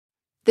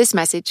This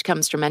message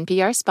comes from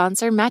NPR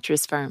sponsor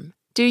Mattress Firm.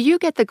 Do you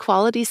get the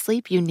quality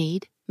sleep you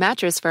need?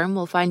 Mattress Firm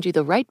will find you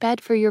the right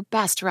bed for your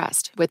best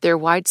rest with their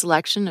wide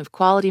selection of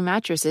quality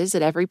mattresses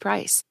at every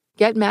price.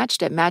 Get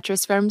matched at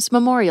Mattress Firm's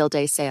Memorial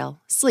Day sale.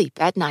 Sleep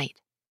at night.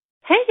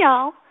 Hey,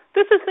 y'all.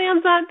 This is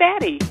Sam's Aunt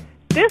Betty.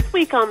 This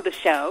week on the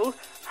show,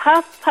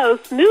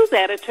 HuffPost news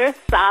editor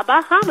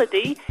Saba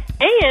Hamidi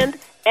and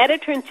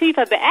editor-in-chief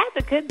of The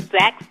Advocate,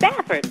 Zach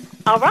Stafford.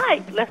 All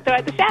right, let's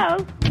start the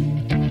show.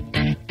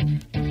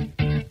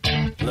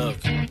 Look,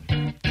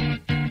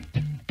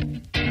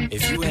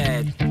 if you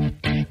had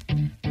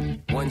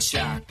one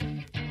shot.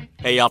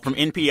 Hey, y'all, from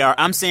NPR,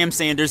 I'm Sam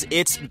Sanders.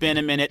 It's been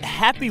a minute.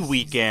 Happy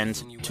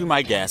weekend to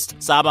my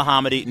guest, Saba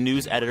Hamidi,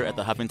 news editor at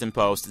The Huffington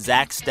Post,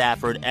 Zach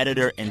Stafford,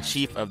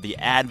 editor-in-chief of The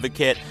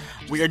Advocate.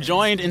 We are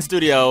joined in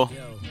studio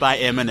by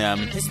Eminem.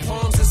 His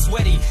palms are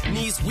sweaty,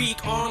 knees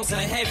weak, arms are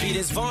heavy.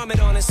 There's vomit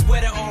on his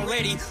sweater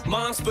already.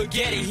 Mom's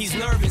spaghetti, he's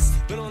nervous,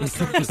 but on the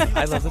surface...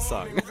 I love this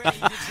song.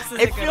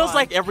 It feels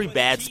like every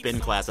bad spin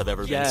class I've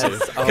ever been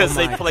to. Oh Because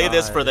they my play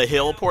this God. for the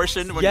hill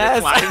portion when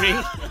you're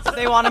climbing.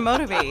 They want to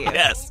motivate you.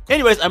 Yes.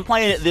 Anyways, I'm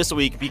playing it this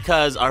week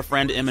because our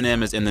friend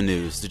Eminem is in the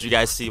news. Did you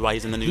guys see why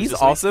he's in the news He's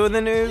this also in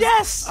the news?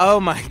 Yes! Oh,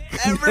 my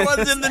goodness.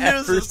 Everyone's in the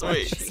news this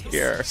week.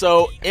 Here.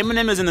 So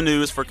Eminem is in the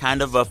news for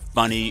kind of a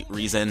funny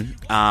reason.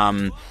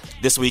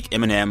 This week,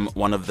 Eminem,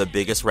 one of the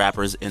biggest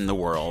rappers in the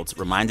world,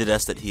 reminded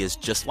us that he is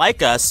just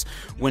like us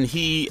when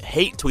he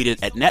hate tweeted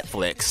at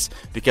Netflix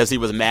because he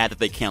was mad that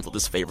they canceled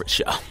his favorite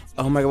show.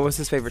 Oh, my God. What was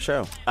his favorite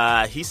show?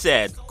 He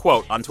said,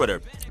 quote, on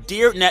Twitter,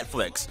 "Dear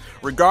Netflix,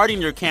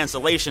 regarding your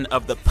cancellation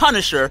of The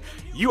Punisher,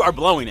 you are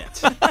blowing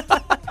it."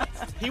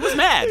 He was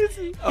mad.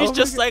 He's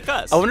just like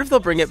us. I wonder if they'll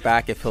bring it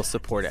back if he'll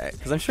support it.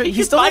 Because I'm sure He he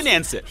could still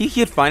finance it. He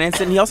could finance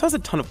it, and he also has a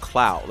ton of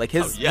clout. Like,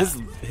 his yeah.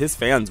 his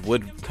fans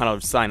would kind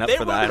of sign up They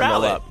for would that and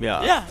rally. roll up.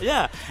 Yeah.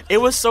 Yeah.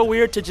 It was so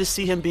weird to just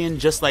see him being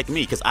just like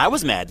me because I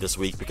was mad this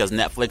week because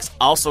Netflix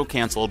also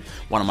canceled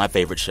one of my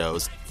favorite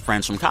shows,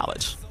 Friends from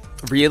College.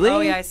 Really?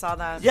 Oh, yeah, I saw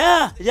that.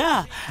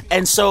 Yeah.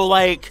 And so,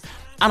 like,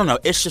 I don't know.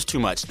 It's just too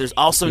much. There's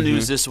also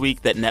news this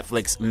week that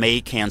Netflix may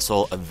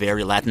cancel a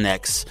very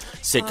Latinx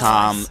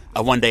sitcom,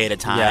 A One Day at a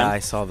Time. Yeah, I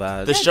saw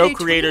that. The show they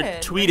creator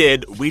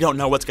tweeted, "We don't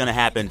know what's going to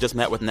happen. Just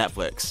met with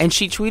Netflix." And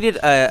she tweeted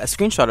a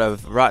screenshot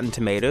of Rotten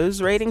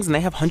Tomatoes ratings, and they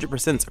have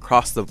 100%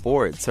 across the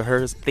board. So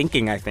her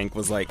thinking, I think,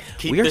 was like,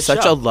 Keep we are this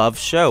such show. a loved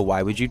show.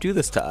 Why would you do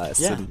this to us?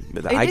 Yeah. And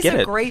It I is get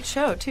a it. great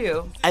show,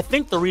 too. I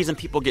think the reason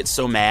people get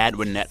so mad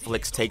when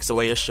Netflix takes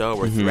away a show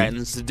or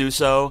threatens to do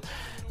so,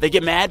 they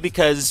get mad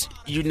because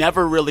you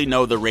never really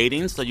know the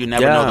ratings, so you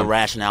never know the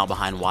rationale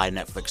behind why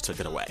Netflix took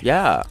it away.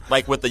 Yeah.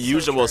 Like with the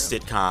usual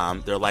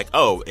sitcom, they're like,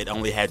 oh, it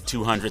only had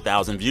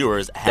 200,000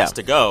 viewers, has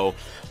to go.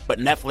 But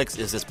Netflix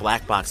is this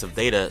black box of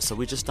data, so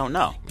we just don't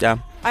know. Yeah.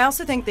 I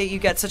also think that you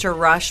get such a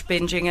rush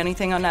binging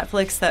anything on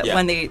Netflix that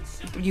when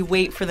you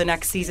wait for the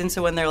next season,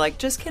 so when they're like,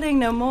 just kidding,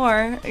 no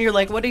more, you're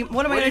like, what am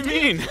I going to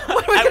do? Mean?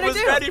 What am I going to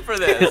do? was ready for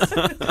this.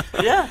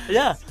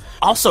 Yeah.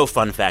 Also,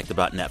 fun fact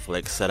about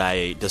Netflix that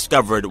I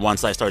discovered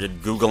once I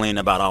started Googling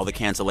about all the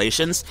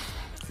cancellations.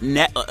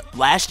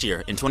 Last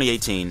year, in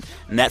 2018,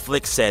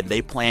 Netflix said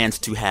they planned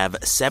to have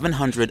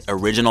 700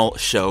 original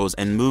shows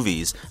and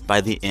movies by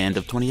the end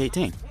of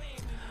 2018.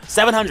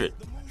 700.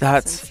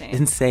 That's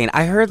insane.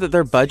 I heard that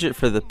their budget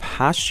for the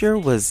past year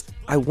was,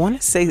 I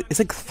want to say, it's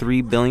like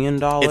 $3 billion.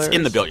 It's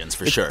in the billions,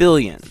 for sure.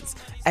 Billions.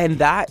 And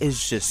that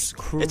is just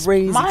crazy to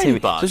me.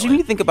 mind-boggling. Because when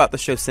you think about the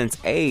show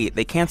Sense8,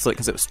 they canceled it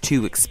because it was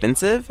too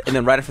expensive. And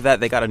then right after that,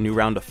 they got a new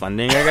round of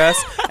funding, I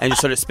guess, and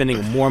just started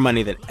spending more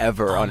money than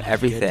ever on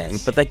everything.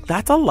 goodness. But like,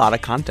 that's a lot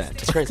of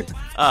content. It's crazy.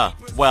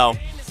 Well,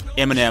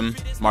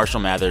 Eminem,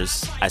 Marshall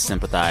Mathers, I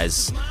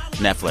sympathize.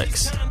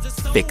 Netflix,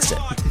 fix it.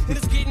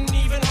 It's getting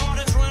even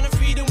harder trying to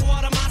feed and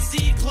water my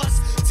seed. Plus,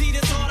 see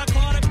this order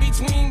caught up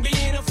between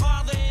being a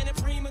father and a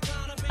prima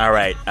donna. All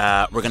right,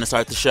 we're going to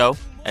start the show,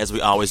 as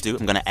we always do.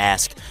 I'm going to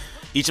ask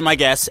each of my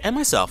guests and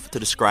myself to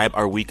describe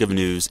our week of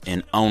news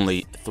in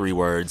only 3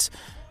 words.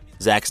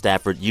 Zach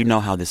Stafford, you know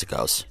how this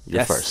goes.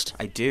 You're first.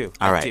 I do.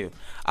 All I right.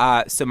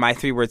 do. So my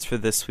 3 words for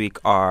this week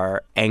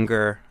are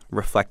anger,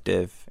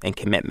 reflective, and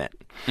commitment.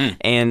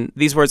 And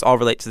these words all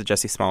relate to the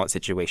Jussie Smollett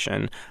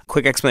situation.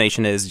 Quick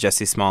explanation is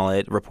Jussie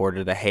Smollett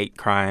reported a hate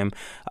crime,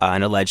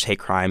 an alleged hate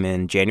crime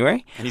in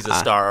January. And he's a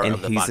star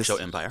of the Fox show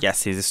Empire.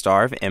 Yes, he's a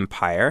star of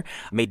Empire.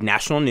 Made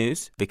national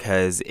news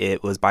because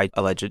it was by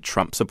alleged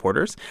Trump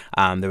supporters.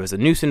 There was a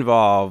noose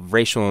involved,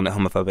 racial and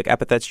homophobic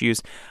epithets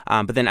used.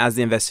 But then as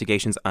the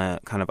investigations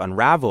kind of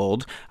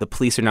unraveled, the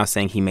police are now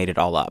saying he made it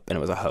all up and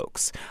it was a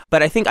hoax.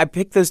 But I think I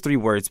picked those 3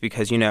 words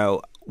because, you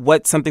know,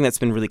 what's something that's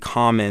been really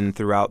common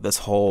throughout this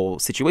whole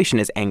situation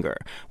is anger,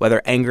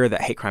 whether anger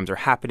that hate crimes are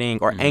happening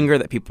or anger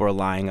that people are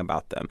lying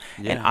about them.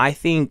 Yeah. And I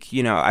think,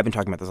 I've been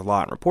talking about this a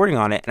lot and reporting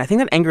on it, and I think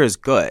that anger is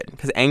good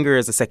because anger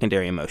is a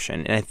secondary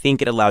emotion, and I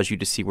think it allows you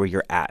to see where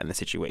you're at in the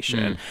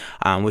situation,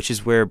 which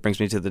is where it brings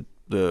me to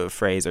the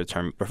phrase or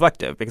term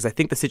reflective, because I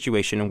think the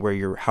situation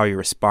and how you're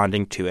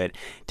responding to it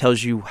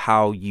tells you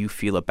how you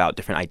feel about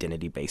different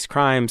identity-based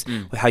crimes,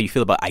 how you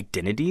feel about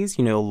identities.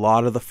 A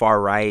lot of the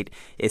far right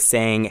is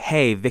saying,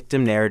 hey,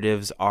 victim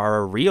narratives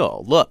are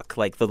real. Look,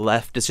 like the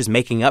left is just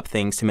making up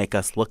things to make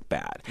us look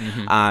bad.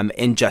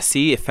 And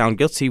Jussie, if found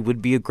guilty,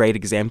 would be a great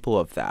example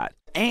of that.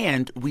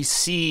 And we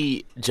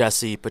see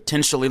Jussie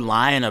potentially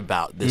lying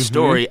about this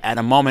story at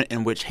a moment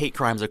in which hate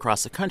crimes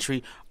across the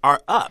country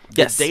are up.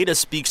 Yes. The data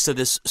speaks to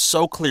this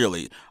so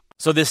clearly.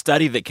 So this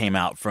study that came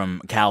out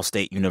from Cal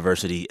State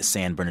University,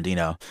 San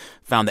Bernardino,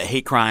 found that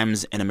hate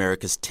crimes in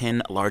America's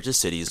 10 largest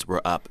cities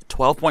were up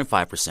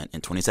 12.5%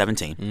 in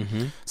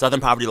 2017.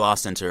 Southern Poverty Law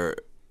Center,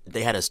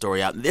 they had a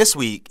story out this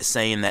week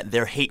saying that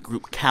their hate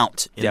group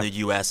count in the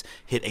U.S.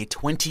 hit a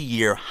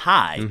 20-year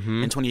high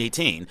in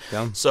 2018.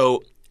 Yeah.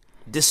 So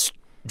this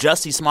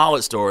Jussie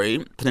Smollett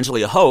story,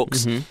 potentially a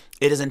hoax,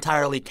 it is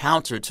entirely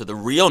counter to the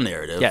real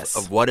narrative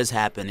of what is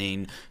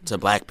happening to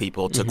black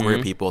people, to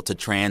queer people, to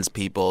trans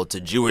people, to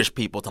Jewish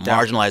people, to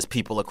marginalized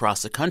people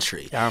across the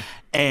country. Yeah.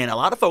 And a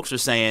lot of folks are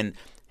saying,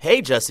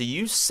 hey, Jussie,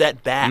 you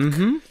set back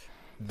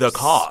the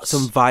cause.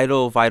 Some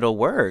vital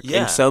work.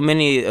 Yeah. And so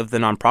many of the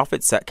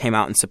nonprofits that came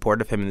out in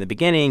support of him in the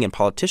beginning and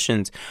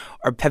politicians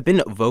have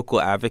been vocal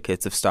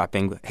advocates of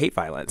stopping hate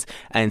violence.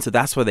 And so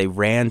that's why they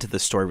ran to the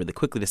story really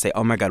quickly to say,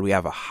 oh, my God, we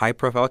have a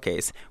high-profile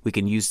case we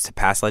can use to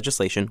pass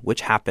legislation,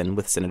 which happened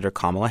with Senator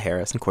Kamala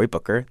Harris and Cory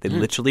Booker. They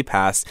literally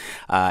passed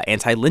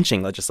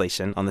anti-lynching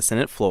legislation on the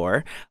Senate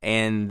floor.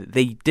 And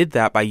they did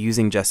that by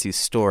using Jussie's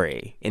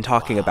story and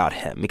talking about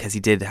him because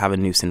he did have a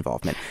noose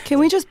involvement. Can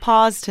we just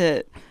pause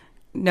to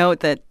note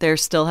that there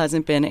still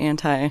hasn't been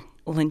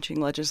anti-lynching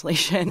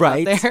legislation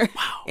out there?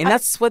 Wow. And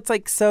that's what's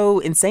so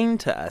insane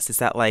to us is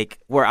that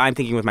where I'm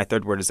thinking with my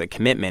third word is a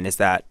commitment is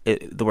that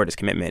the word is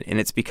commitment. And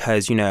it's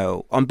because,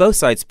 on both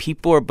sides,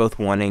 people are both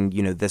wanting,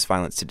 this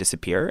violence to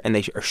disappear, and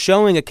they are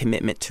showing a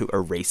commitment to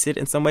erase it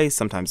in some ways,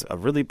 sometimes a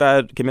really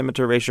bad commitment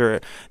to erasure.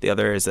 The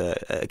other is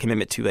a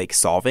commitment to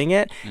solving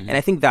it. And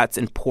I think that's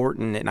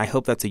important, and I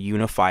hope that's a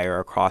unifier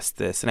across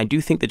this. And I do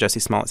think the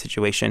Jussie Smollett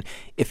situation,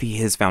 if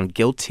he is found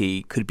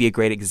guilty, could be a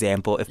great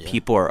example if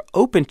people are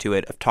open to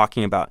it, of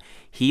talking about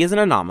he is an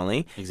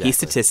anomaly. Exactly. He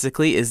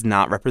statistically is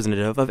not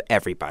representative of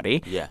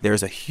everybody. Yeah.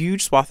 There's a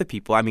huge swath of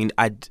people. I mean,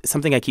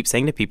 something I keep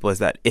saying to people is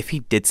that if he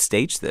did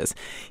stage this,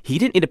 he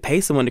didn't need to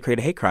pay someone to create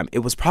a hate crime. It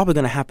was probably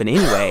going to happen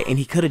anyway, and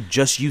he could have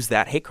just used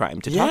that hate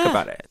crime to talk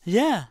about it.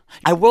 Yeah.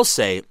 I will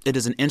say it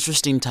is an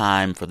interesting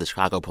time for the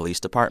Chicago Police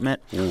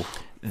Department. Ooh.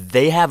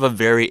 They have a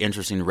very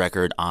interesting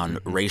record on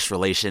race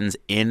relations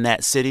in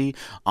that city,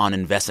 on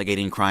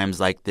investigating crimes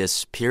like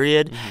this,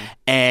 period.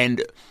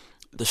 And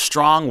the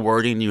strong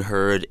wording you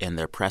heard in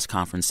their press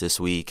conference this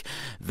week,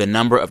 the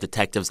number of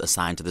detectives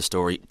assigned to the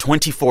story,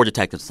 24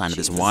 detectives assigned to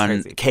this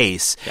one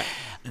case,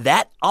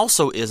 that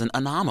also is an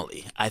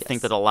anomaly. I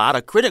think that a lot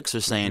of critics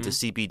are saying to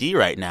CPD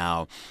right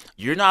now,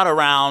 you're not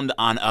around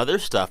on other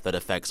stuff that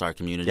affects our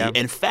community.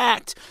 In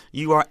fact,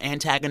 you are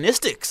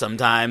antagonistic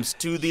sometimes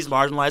to these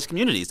marginalized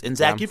communities. And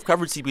Zach, you've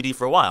covered CPD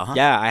for a while, huh?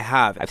 Yeah, I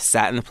have. I've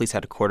sat in the police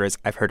headquarters.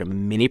 I've heard of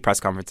many press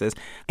conferences.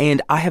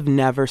 And I have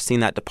never seen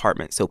that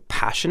department so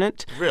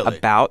passionate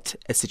about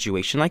a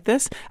situation like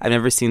this. I've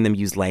never seen them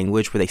use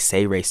language where they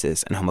say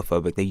racist and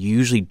homophobic. They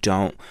usually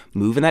don't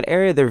move in that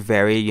area. They're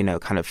very,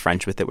 kind of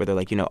French with it, where they're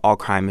like, all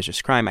crime is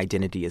just crime.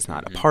 Identity is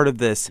not a part of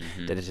this.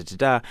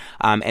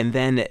 And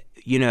then,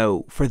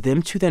 for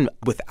them to then,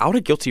 without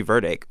a guilty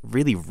verdict,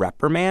 really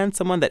reprimand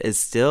someone that is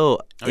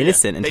still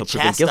innocent until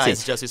proven guilty.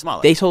 Jussie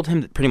Smollett. They told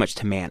him pretty much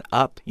to man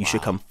up. You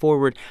should come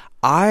forward.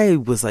 I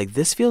was like,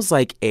 this feels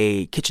like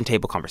a kitchen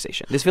table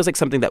conversation. This feels like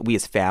something that we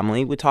as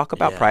family would talk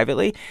about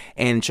privately.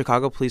 And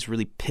Chicago police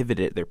really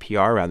pivoted their PR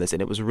around this.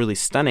 And it was really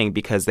stunning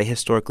because they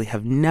historically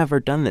have never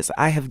done this.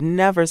 I have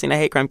never seen a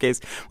hate crime case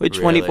with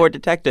 24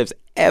 detectives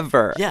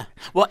ever. Yeah.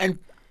 Well, and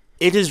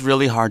it is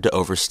really hard to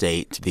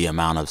overstate the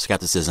amount of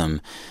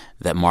skepticism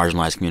that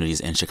marginalized communities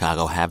in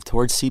Chicago have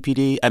towards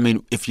CPD. I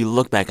mean, if you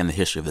look back in the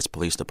history of this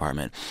police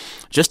department,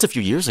 just a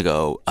few years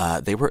ago,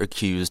 they were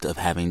accused of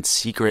having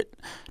secret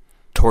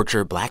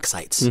torture black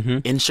sites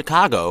in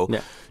Chicago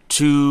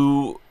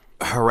to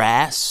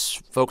harass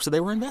folks that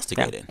they were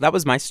investigating. Yeah, that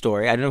was my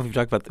story. I don't know if we've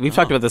talked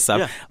about this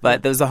stuff,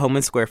 but there was a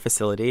Homeland Square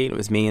facility. It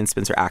was me and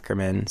Spencer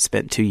Ackerman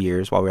spent 2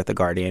 years while we were at The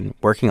Guardian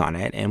working on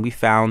it, and we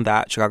found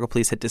that Chicago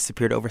police had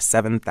disappeared over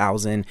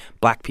 7,000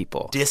 black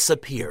people.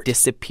 Disappeared.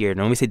 And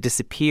when we say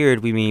disappeared,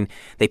 we mean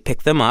they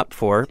picked them up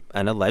for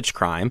an alleged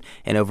crime,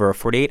 and over a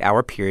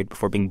 48-hour period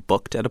before being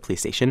booked at a police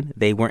station,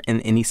 they weren't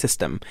in any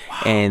system.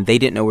 And they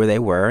didn't know where they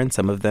were, and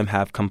some of them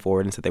have come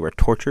forward and said they were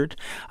tortured,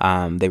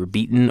 they were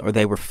beaten, or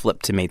they were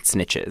flipped to made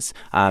snitches.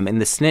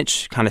 And the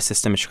snitch kind of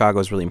system in Chicago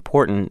is really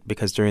important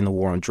because during the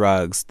war on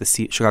drugs, the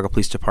Chicago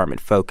Police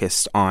Department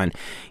focused on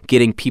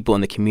getting people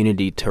in the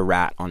community to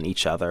rat on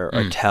each other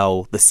or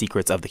tell the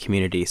secrets of the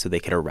community so they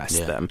could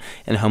arrest them.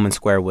 And Homan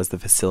Square was the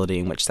facility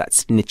in which that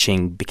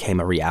snitching became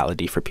a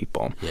reality for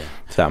people.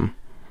 Yeah.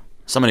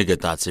 So many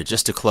good thoughts here.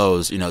 Just to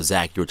close,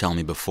 Zach, you were telling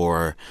me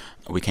before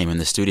we came in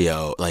the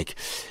studio, like,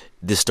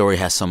 this story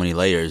has so many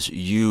layers.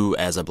 You,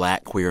 as a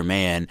Black queer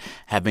man,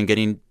 have been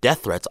getting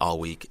death threats all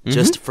week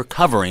just for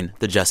covering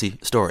the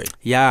Jussie story.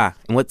 Yeah.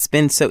 And what's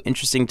been so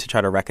interesting to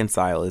try to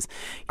reconcile is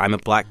I'm a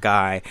Black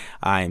guy,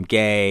 I'm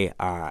gay,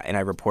 and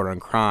I report on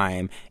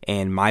crime.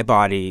 And my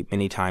body,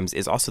 many times,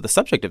 is also the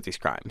subject of these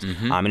crimes.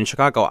 And in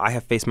Chicago, I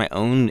have faced my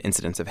own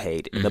incidents of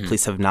hate. And the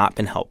police have not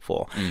been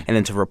helpful. And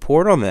then to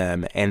report on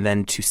them and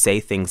then to say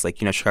things like,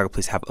 Chicago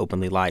police have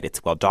openly lied.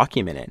 It's well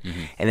documented.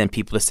 And then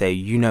people to say,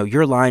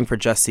 you're lying for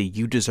Jussie.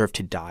 You deserve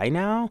to die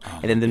now.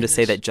 And then them to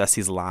say that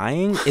Jussie's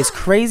lying is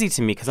crazy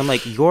to me because I'm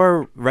like,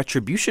 your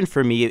retribution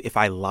for me if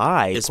I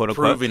lie, it's quote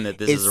unquote, proving that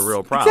this is a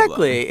real problem.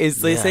 Exactly. Is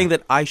saying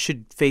that I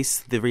should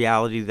face the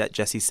reality that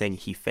Jussie's saying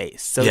he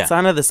faced. So it's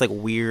kind of this like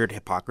weird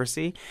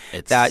hypocrisy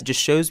that just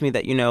shows me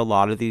that, a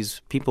lot of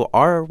these people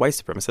are white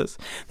supremacists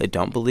that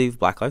don't believe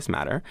Black Lives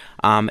Matter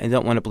and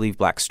don't want to believe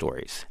Black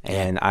stories.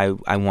 And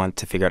I want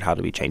to figure out how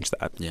do we change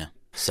that. Yeah.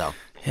 So,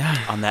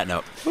 on that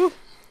note,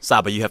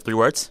 Saba, you have 3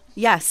 words?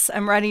 Yes,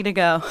 I'm ready to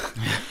go.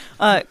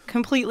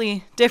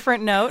 Completely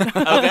different note.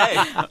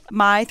 Okay.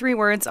 My 3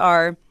 words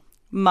are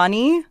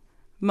money,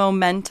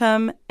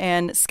 momentum,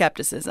 and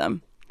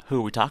skepticism. Who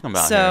are we talking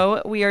about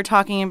So we are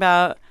talking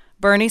about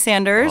Bernie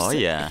Sanders. Oh,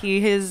 yeah.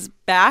 He is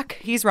back.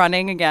 He's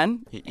running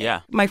again.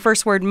 Yeah. My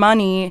first word,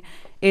 money,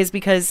 is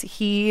because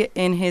he,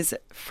 in his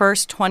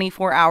first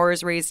 24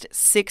 hours, raised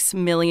 $6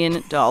 million.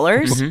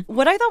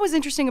 What I thought was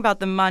interesting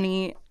about the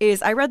money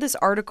is I read this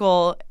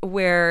article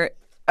where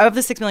of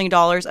the $6 million,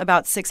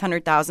 about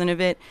 600,000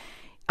 of it,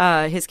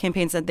 his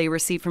campaign said they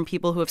received from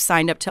people who have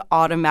signed up to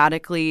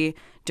automatically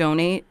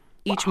donate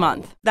each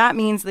month. That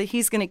means that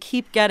he's going to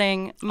keep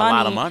getting money. A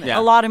lot of money.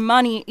 A lot of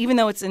money, even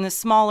though it's in a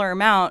smaller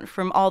amount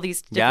from all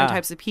these different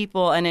types of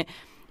people. And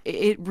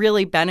it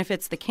really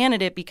benefits the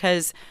candidate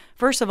because,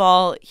 first of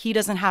all, he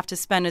doesn't have to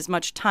spend as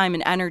much time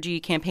and energy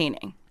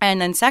campaigning.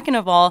 And then second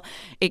of all,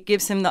 it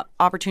gives him the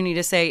opportunity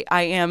to say,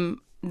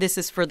 this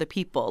is for the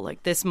people,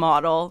 like this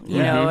model,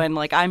 you know, and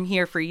like I'm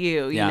here for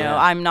you, you know,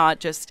 I'm not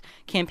just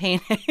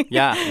campaigning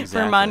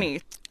for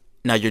money.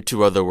 Now, your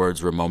 2 other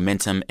words were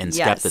momentum and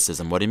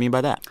skepticism. What do you mean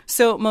by that?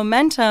 So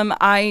momentum,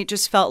 I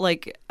just felt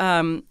like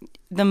the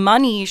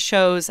money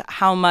shows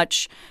how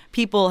much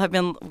people have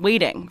been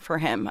waiting for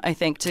him, I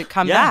think, to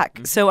come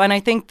back. So, and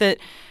I think that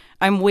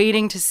I'm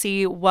waiting to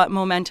see what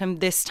momentum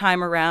this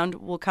time around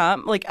will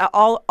come. Like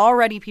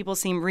already people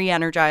seem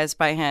re-energized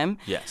by him.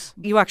 Yes.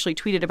 You actually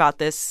tweeted about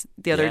this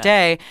the other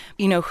day.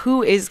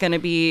 Who is going to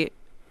be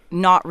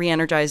not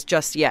re-energized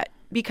just yet?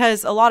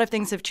 Because a lot of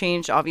things have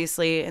changed,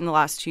 obviously, in the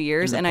last 2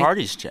 years. And the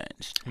party's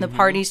changed. The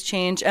party's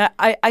changed.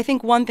 I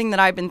think one thing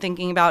that I've been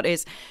thinking about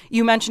is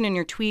you mentioned in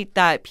your tweet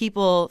that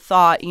people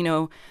thought,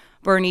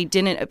 Bernie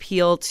didn't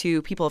appeal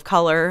to people of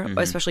color,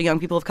 especially young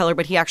people of color,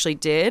 but he actually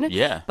did.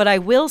 Yeah. But I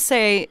will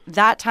say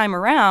that time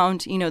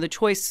around, the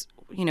choice,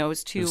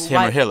 is two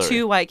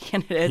white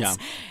candidates. Yeah.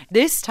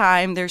 This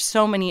time, there's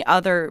so many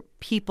other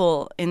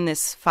people in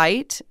this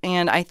fight,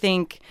 and I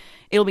think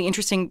it'll be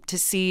interesting to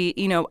see,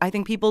 I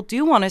think people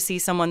do want to see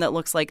someone that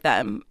looks like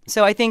them.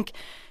 So I think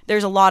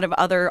there's a lot of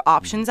other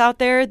options out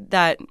there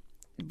that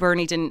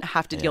Bernie didn't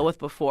have to deal with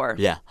before.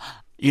 Yeah.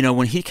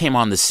 When he came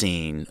on the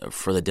scene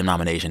for the Dem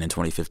nomination in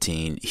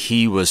 2015,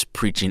 he was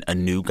preaching a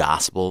new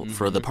gospel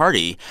for the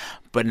party.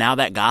 But now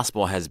that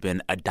gospel has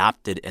been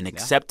adopted and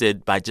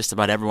accepted by just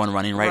about everyone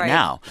running right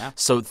now. Yeah.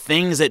 So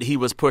things that he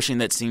was pushing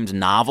that seemed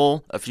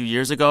novel a few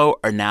years ago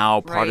are now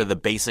part of the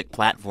basic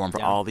platform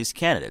for all these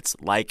candidates,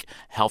 like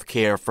health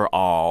care for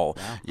all,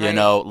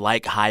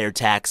 like higher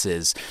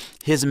taxes.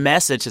 His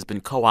message has been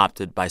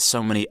co-opted by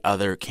so many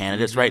other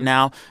candidates right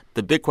now.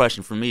 The big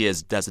question for me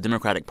is, does the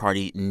Democratic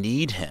Party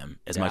need him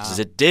as much as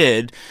it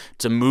did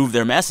to move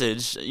their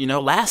message,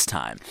 last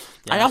time?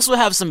 Yeah. I also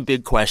have some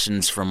big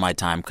questions from my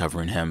time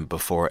covering him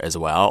before as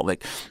well.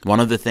 Like, one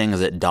of the things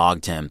that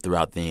dogged him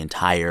throughout the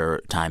entire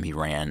time he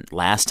ran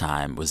last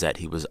time was that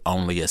he was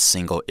only a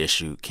single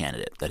issue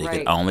candidate, that he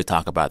could only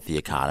talk about the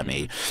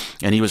economy.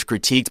 And he was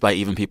critiqued by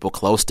even people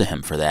close to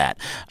him for that.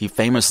 He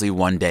famously,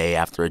 one day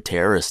after a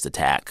terrorist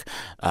attack,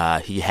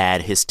 he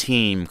had his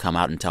team come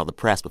out and tell the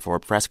press before a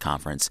press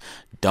conference,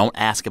 "Don't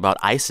ask about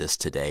ISIS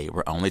today.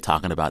 We're only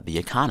talking about the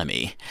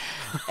economy."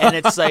 And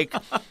it's like,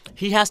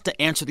 he has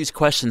to answer these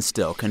questions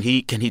still. Can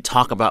he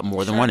talk about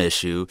more than one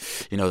issue?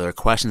 There are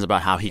questions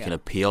about how he can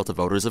appeal to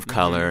voters of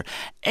color.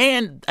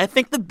 And I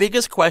think the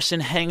biggest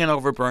question hanging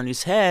over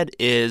Bernie's head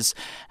is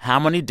how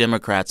many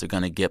Democrats are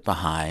going to get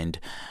behind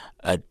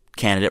a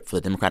candidate for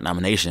the Democrat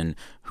nomination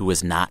who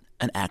is not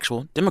an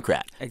actual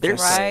Democrat. There's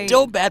Right.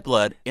 still bad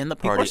blood in the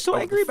party are so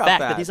over angry the about fact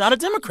that. he's not a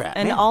Democrat.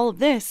 And all of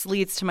this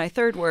leads to my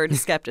third word,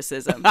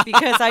 skepticism,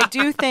 because I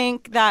do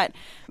think that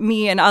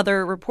me and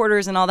other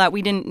reporters and all that,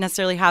 we didn't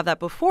necessarily have that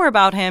before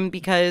about him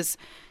because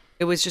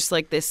it was just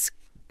like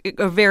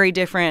a very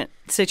different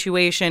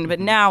situation.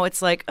 But now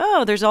it's like,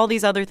 oh, there's all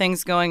these other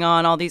things going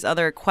on, all these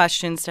other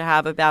questions to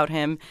have about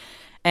him.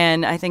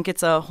 And I think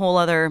it's a whole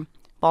other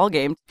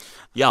ballgame.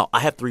 Y'all, I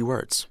have 3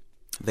 words.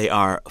 They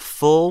are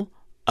full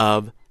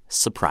of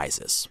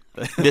surprises.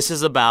 This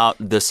is about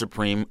the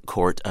Supreme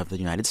Court of the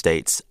United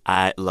States.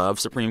 I love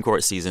Supreme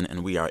Court season,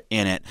 and we are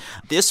in it.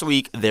 This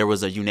week, there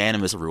was a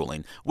unanimous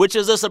ruling, which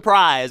is a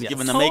surprise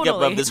given the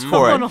makeup of this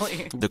court.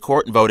 Totally. The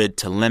court voted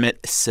to limit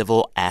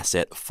civil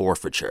asset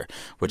forfeiture,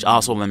 which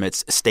also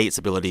limits states'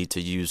 ability to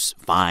use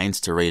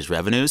fines to raise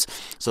revenues.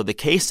 So the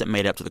case that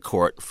made up to the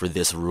court for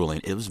this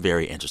ruling, it was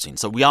very interesting.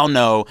 So we all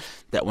know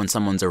that when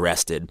someone's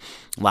arrested,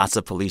 lots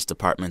of police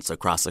departments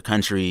across the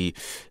country,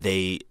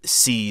 they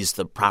seize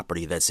the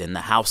property that's in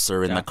the house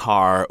or in the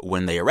car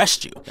when they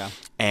arrest you. Yeah.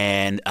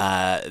 And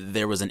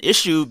there was an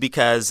issue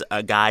because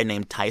a guy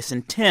named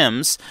Tyson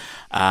Timms,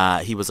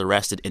 he was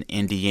arrested in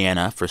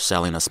Indiana for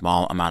selling a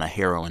small amount of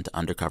heroin to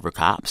undercover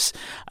cops.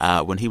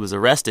 When he was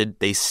arrested,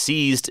 they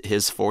seized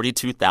his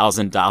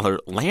 $42,000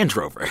 Land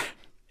Rover.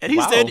 And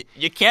he said,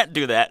 you can't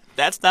do that.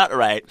 That's not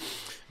right.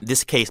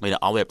 This case made it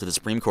all the way up to the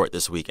Supreme Court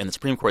this week, and the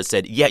Supreme Court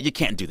said, yeah, you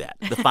can't do that.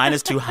 The fine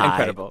is too high.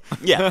 Incredible.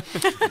 Yeah.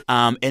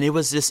 And it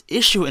was this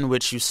issue in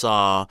which you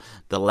saw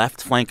the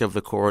left flank of the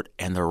court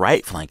and the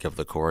right flank of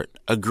the court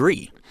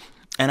agree.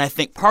 And I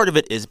think part of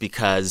it is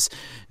because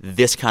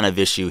this kind of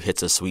issue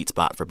hits a sweet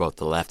spot for both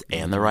the left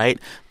and the right.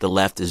 The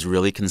left is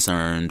really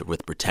concerned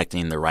with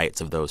protecting the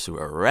rights of those who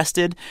are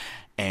arrested,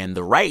 and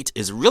the right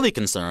is really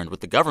concerned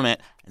with the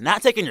government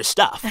not taking your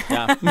stuff.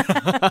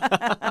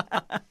 Yeah.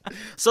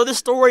 So this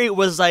story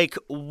was like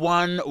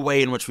one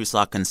way in which we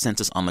saw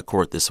consensus on the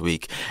court this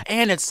week.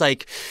 And it's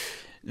like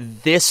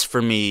this,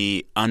 for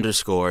me,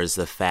 underscores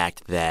the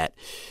fact that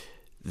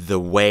the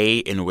way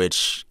in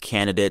which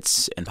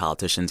candidates and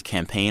politicians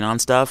campaign on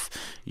stuff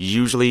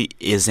usually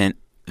isn't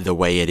the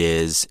way it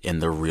is in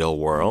the real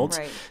world.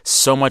 Right.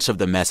 So much of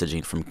the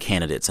messaging from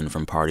candidates and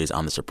from parties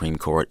on the Supreme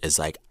Court is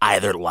like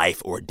either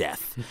life or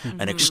death,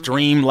 an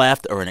extreme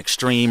left or an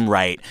extreme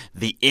right,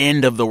 the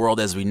end of the world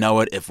as we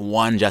know it if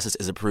one justice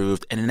is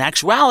approved. And in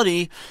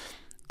actuality,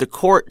 the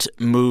court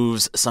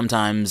moves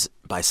sometimes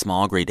by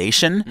small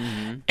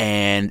gradation,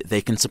 and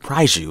they can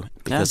surprise you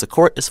because the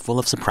court is full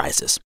of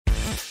surprises.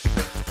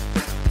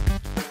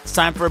 It's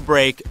time for a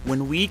break.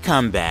 When we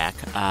come back,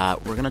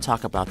 we're going to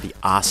talk about the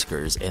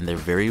Oscars and their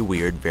very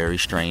weird, very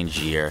strange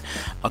year.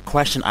 A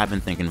question I've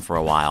been thinking for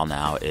a while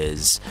now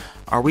is,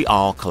 are we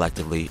all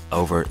collectively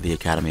over the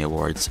Academy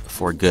Awards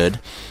for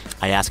good?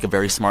 I ask a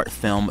very smart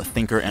film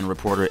thinker and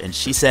reporter, and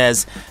she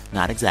says,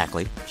 not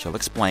exactly. She'll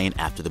explain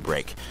after the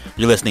break.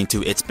 You're listening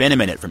to It's Been a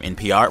Minute from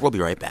NPR. We'll be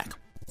right back.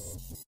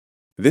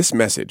 This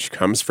message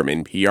comes from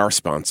NPR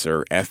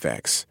sponsor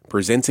FX,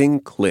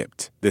 presenting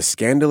Clipped, the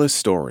scandalous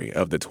story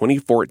of the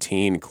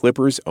 2014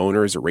 Clippers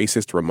owner's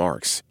racist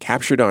remarks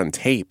captured on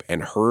tape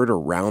and heard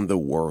around the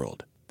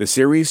world. The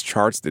series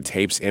charts the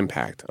tape's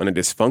impact on a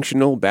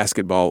dysfunctional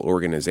basketball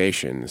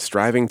organization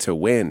striving to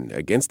win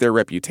against their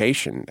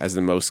reputation as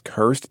the most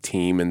cursed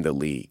team in the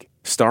league.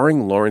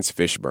 Starring Lawrence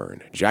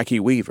Fishburne, Jackie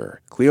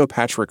Weaver,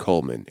 Cleopatra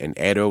Coleman, and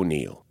Ed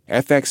O'Neill.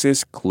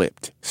 FX's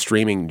Clipped,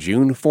 streaming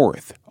June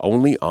 4th,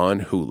 only on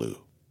Hulu.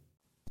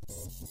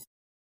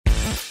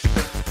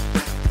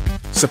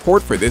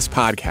 Support for this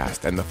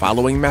podcast and the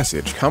following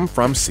message come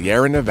from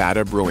Sierra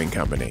Nevada Brewing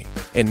Company.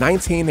 In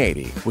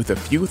 1980, with a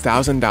few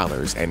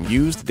 $1,000s and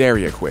used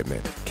dairy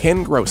equipment,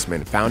 Ken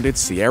Grossman founded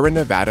Sierra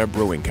Nevada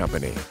Brewing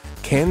Company.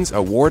 Ken's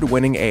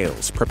award-winning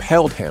ales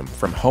propelled him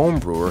from home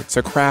brewer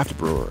to craft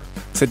brewer.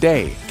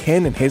 Today,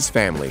 Ken and his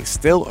family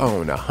still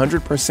own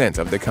 100%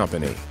 of the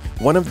company.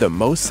 One of the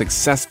most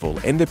successful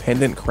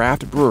independent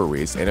craft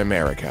breweries in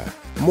America.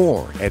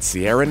 More at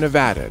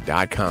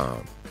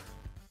sierranevada.com.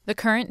 The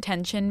current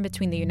tension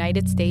between the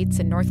United States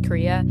and North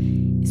Korea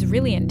is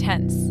really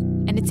intense,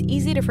 and it's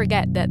easy to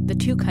forget that the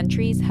two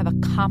countries have a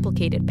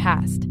complicated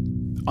past.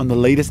 On the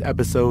latest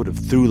episode of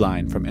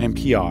Throughline from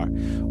NPR,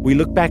 we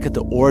look back at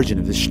the origin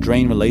of this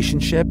strained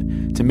relationship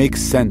to make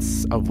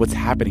sense of what's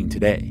happening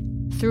today.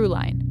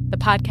 Throughline, the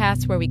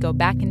podcast where we go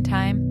back in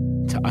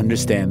time to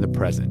understand the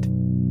present.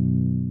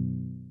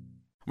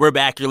 We're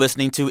back. You're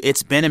listening to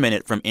It's Been a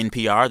Minute from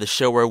NPR, the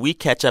show where we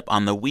catch up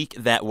on the week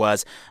that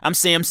was. I'm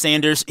Sam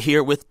Sanders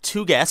here with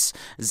two guests,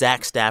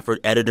 Zach Stafford,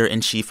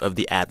 editor-in-chief of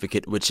The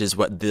Advocate, which is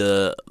what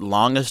the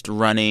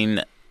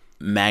longest-running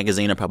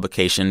magazine or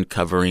publication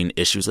covering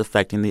issues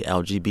affecting the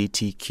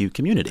LGBTQ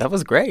community. That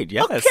was great.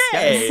 Yes. Okay.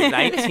 Yes.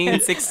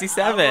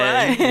 1967.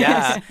 Right.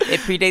 Yeah. It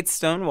predates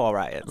Stonewall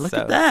riots. Look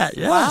at that.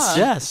 Yes. Wow.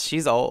 Yes.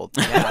 She's old.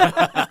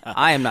 Yeah.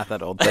 I am not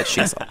that old, but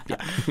she's old. Yeah.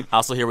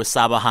 Also here with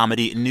Saba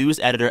Hamidi, news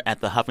editor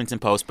at the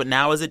Huffington Post. But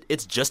now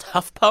it's just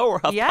HuffPo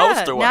or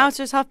HuffPost or what? Now it's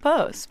just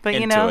HuffPost. But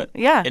Into it.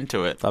 Yeah.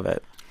 Into it. Love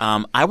it.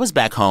 I was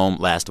back home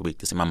last week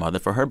to see my mother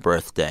for her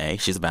birthday.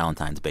 She's a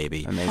Valentine's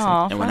baby. Amazing.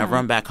 And whenever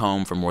I'm back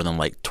home for more than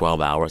like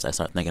 12 hours, I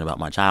start thinking about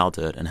my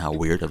childhood and how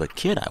weird of a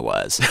kid I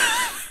was.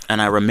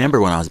 And I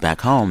remember when I was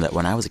back home that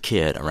when I was a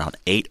kid, around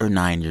 8 or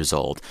 9 years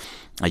old,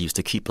 I used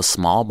to keep a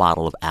small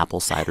bottle of apple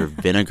cider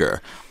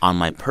vinegar on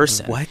my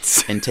person.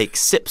 What? And take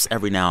sips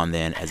every now and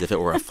then as if it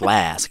were a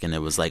flask and it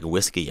was like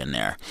whiskey in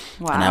there.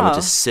 Wow. And I would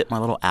just sip my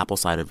little apple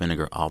cider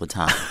vinegar all the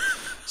time.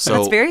 So,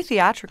 That's very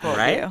theatrical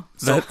right? of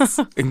you. That's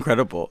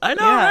incredible. I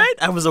know, right?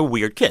 I was a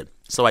weird kid.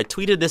 So I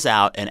tweeted this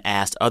out and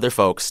asked other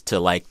folks to,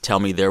 like, tell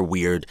me their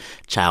weird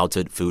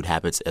childhood food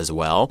habits as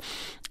well.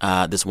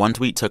 This one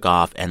tweet took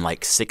off, and,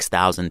 like,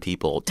 6,000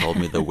 people told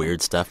me the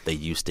weird stuff they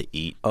used to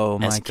eat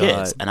as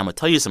kids. And I'm going to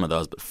tell you some of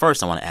those. But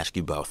first, I want to ask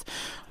you both.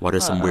 What are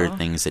some weird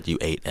things that you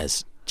ate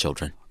as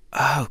children?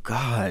 Oh,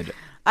 God.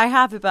 I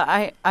have it, but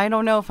I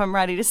don't know if I'm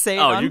ready to say it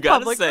on you gotta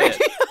public say it.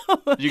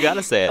 radio. You got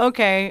to say it.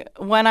 Okay.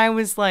 When I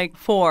was like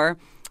 4,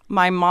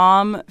 my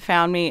mom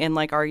found me in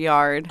like our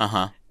yard.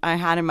 Uh-huh. I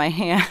had in my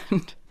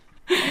hand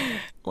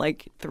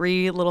like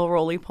 3 little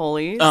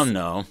roly-polies. Oh,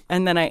 no.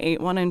 And then I ate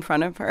one in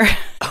front of her.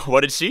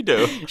 What did she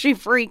do? She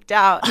freaked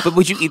out. But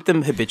would you eat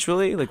them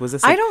habitually? Like, was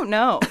this I don't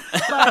know.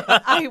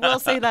 But I will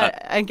say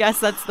that I guess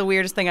that's the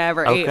weirdest thing I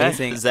ever ate.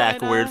 Okay.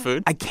 Zach, weird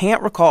food? I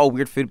can't recall a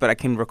weird food, but I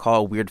can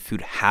recall a weird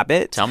food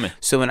habit. Tell me.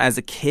 So when I was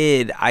a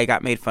kid, I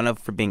got made fun of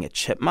for being a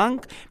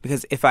chipmunk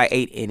because if I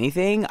ate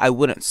anything, I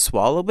wouldn't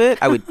swallow it.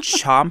 I would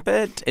chomp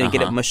it and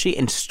get it mushy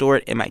and store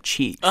it in my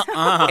cheeks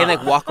and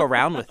like walk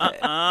around with it.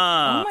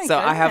 Oh my So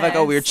I have like a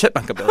goodness. weird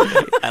chipmunk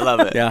ability. I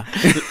love it. Yeah.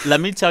 Let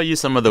me tell you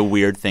some of the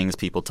weird things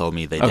people told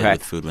me they did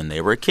with food when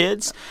they were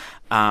kids.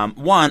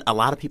 One, a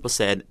lot of people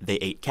said they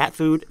ate cat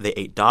food, they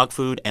ate dog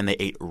food, and they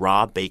ate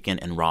raw bacon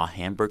and raw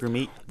hamburger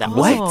meat. That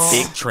was a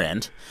big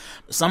trend.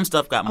 Some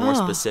stuff got more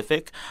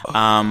specific.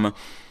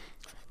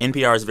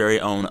 NPR's very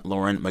own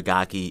Lauren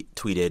Magaki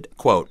tweeted,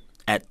 quote,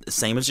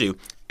 same as you,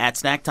 at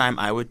snack time,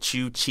 I would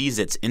chew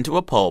Cheez-Its into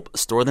a pulp,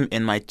 store them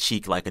in my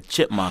cheek like a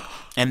chipmunk,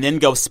 and then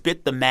go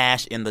spit the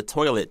mash in the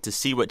toilet to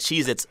see what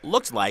Cheez-Its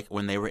looked like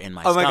when they were in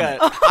my stomach. Oh, my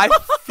God. I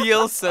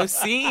feel so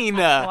seen.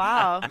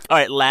 Wow. All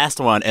right, last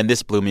one, and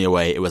this blew me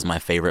away. It was my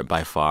favorite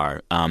by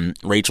far.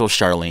 Rachel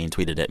Charlene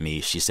tweeted at me.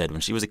 She said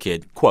when she was a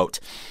kid, quote,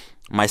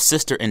 my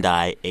sister and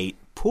I ate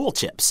pool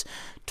chips.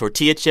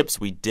 Tortilla chips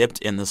we dipped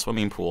in the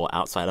swimming pool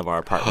outside of our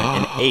apartment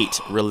and ate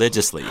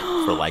religiously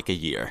for like a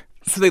year.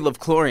 So they love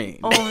chlorine.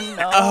 Oh,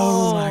 no.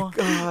 Oh, my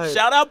God.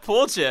 Shout out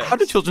pool chips. How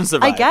do children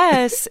survive? I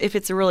guess if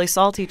it's a really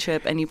salty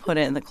chip and you put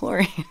it in the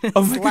chlorine,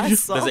 it's less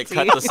salty. Does it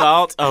cut the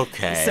salt?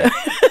 Okay.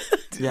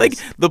 Like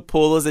the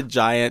pool is a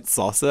giant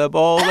salsa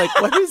bowl. Like,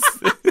 what is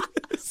this?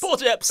 Pool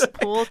chips.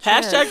 Pool chips.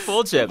 Hashtag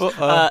pool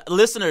chips.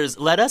 Listeners,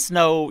 let us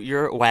know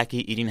your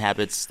wacky eating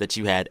habits that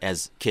you had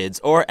as kids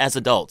or as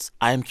adults.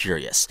 I am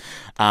curious.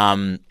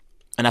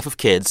 Enough of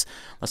kids.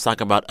 Let's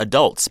talk about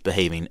adults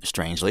behaving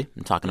strangely.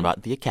 I'm talking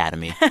about the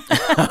Academy.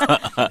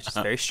 Which is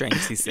very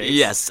strange these days.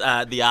 Yes,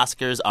 the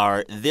Oscars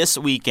are this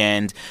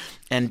weekend.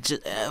 And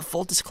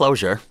full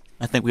disclosure,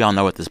 I think we all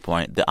know at this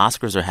point, the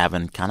Oscars are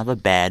having kind of a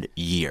bad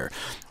year.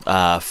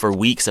 For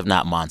weeks, if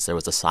not months, there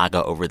was a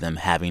saga over them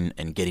having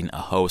and getting a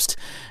host.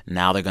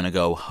 Now they're going to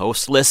go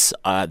hostless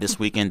this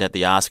weekend at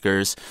the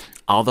Oscars.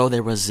 Although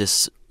there was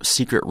this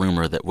secret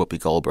rumor that Whoopi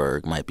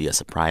Goldberg might be a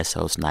surprise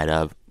host night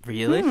of.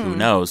 Really? Who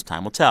knows?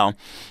 Time will tell.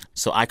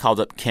 So I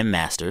called up Kim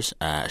Masters.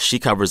 She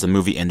covers the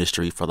movie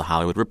industry for The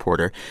Hollywood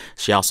Reporter.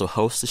 She also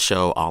hosts a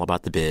show all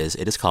about the biz.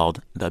 It is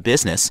called The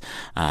Business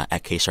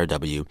at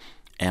KSRW.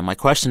 And my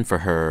question for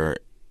her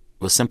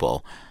was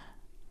simple.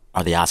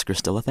 Are the Oscars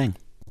still a thing?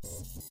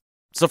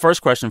 So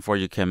first question for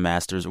you, Kim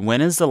Masters.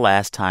 When is the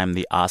last time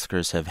the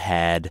Oscars have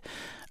had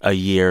a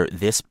year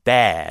this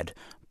bad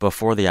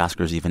before the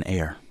Oscars even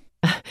air?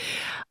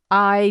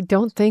 I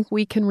don't think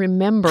we can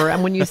remember.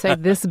 And when you say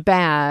this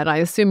bad, I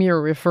assume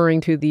you're referring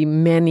to the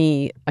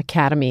many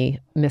Academy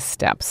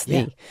missteps.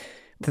 Yeah.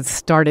 That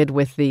started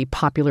with the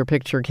popular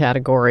picture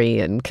category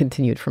and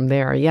continued from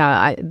there.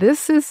 Yeah,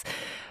 this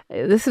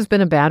has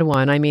been a bad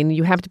one. I mean,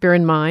 you have to bear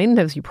in mind,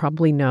 as you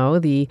probably know,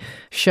 the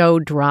show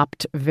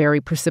dropped very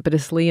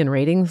precipitously in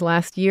ratings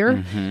last year.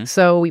 Mm-hmm.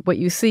 So what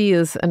you see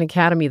is an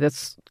Academy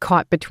that's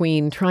caught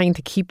between trying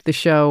to keep the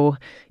show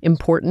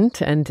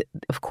important and,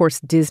 of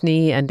course,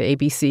 Disney and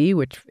ABC,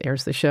 which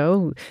airs the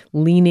show,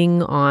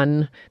 leaning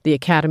on the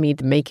Academy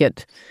to make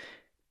it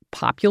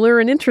popular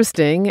and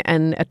interesting,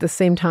 and at the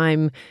same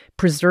time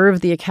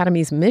preserve the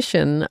Academy's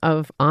mission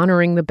of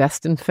honoring the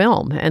best in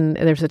film. And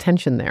there's a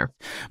tension there.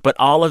 But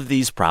all of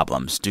these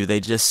problems, do they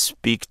just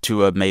speak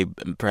to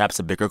perhaps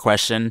a bigger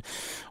question,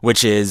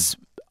 which is,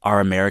 are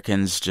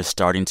Americans just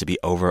starting to be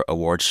over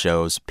award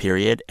shows,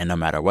 period? And no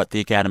matter what the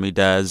Academy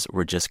does,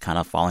 we're just kind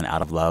of falling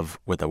out of love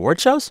with award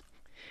shows?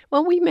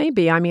 Well, we may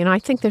be. I mean, I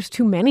think there's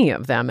too many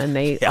of them, and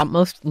they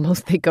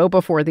most they go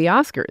before the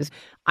Oscars.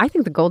 I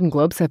think the Golden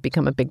Globes have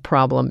become a big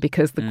problem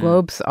because the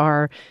Globes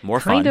are More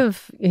kind fun.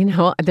 of,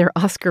 they're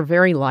Oscar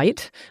very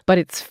light, but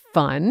it's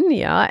fun,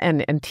 yeah,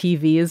 and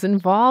TV is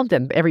involved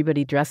and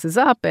everybody dresses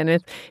up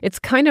and it's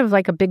kind of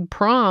like a big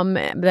prom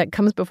that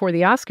comes before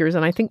the Oscars,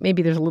 and I think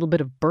maybe there's a little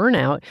bit of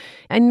burnout.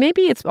 And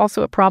maybe it's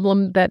also a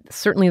problem that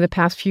certainly the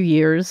past few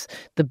years,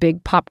 the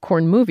big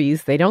popcorn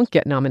movies, they don't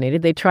get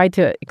nominated. They tried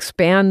to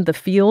expand the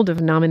field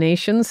of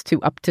nominations to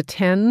up to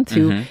 10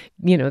 to,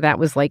 that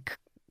was like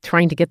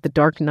trying to get The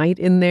Dark Knight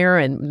in there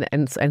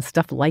and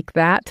stuff like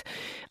that.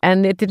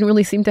 And it didn't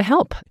really seem to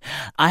help.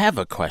 I have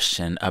a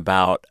question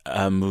about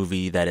a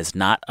movie that is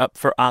not up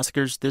for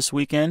Oscars this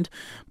weekend,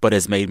 but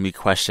has made me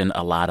question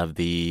a lot of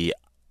the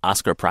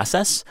Oscar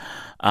process.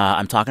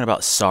 I'm talking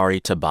about Sorry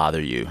to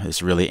Bother You,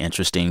 this really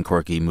interesting,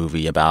 quirky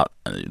movie about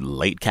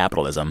late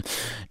capitalism.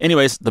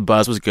 Anyways, the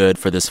buzz was good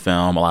for this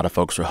film. A lot of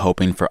folks were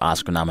hoping for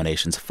Oscar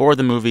nominations for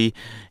the movie.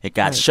 It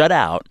got shut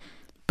out.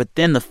 But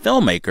then the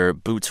filmmaker,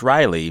 Boots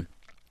Riley,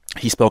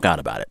 he spoke out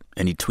about it,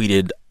 and he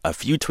tweeted a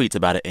few tweets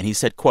about it, and he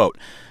said, quote,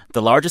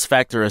 "The largest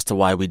factor as to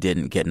why we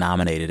didn't get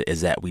nominated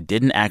is that we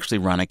didn't actually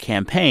run a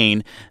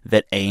campaign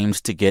that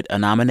aims to get a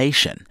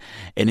nomination."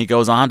 And he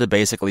goes on to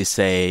basically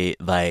say,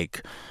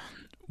 like,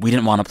 we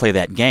didn't want to play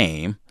that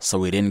game, so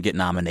we didn't get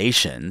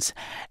nominations.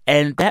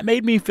 And that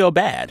made me feel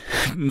bad.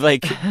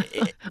 Like,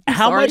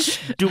 how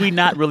much do we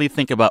not really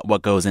think about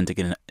what goes into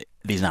getting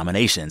these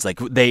nominations? Like,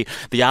 the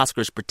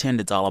Oscars pretend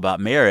it's all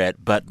about merit,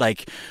 but,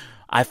 like,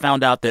 I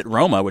found out that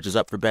Roma, which is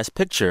up for Best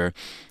Picture,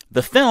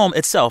 the film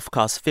itself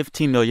cost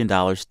 $15 million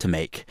to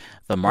make.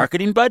 The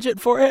marketing budget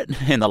for it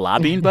and the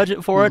lobbying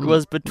budget for it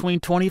was between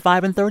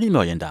 $25 and $30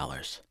 million.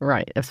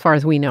 Right, as far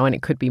as we know, and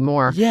it could be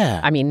more. Yeah.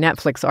 I mean,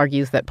 Netflix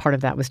argues that part of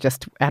that was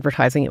just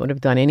advertising it would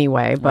have done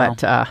anyway.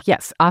 But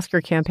yes,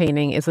 Oscar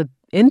campaigning is an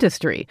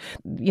industry.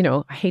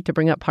 I hate to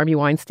bring up Harvey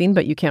Weinstein,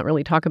 but you can't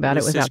really talk about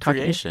it without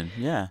talking. Creation.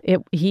 Yeah.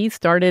 He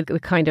started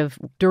the kind of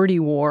dirty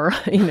war,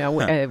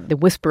 the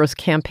Whisperers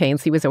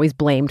campaigns. He was always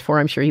blamed for.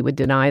 I'm sure he would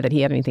deny that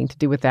he had anything to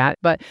do with that.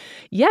 But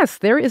yes,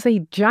 there is a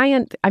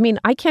giant. I mean,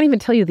 I can't even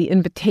tell you the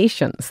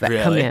invitations that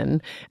come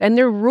in, and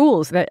there are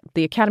rules that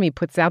the Academy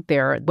puts out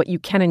there, what you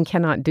can and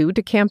cannot do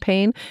to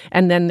campaign.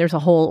 And then there's a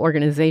whole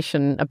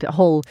organization, a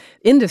whole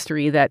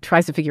industry that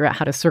tries to figure out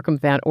how to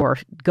circumvent or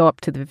go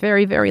up to the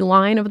very, very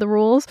line of the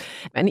rules.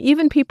 And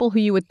even people who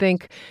you would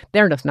think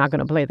they're just not going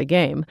to play the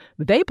game,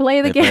 they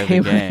play the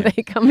game.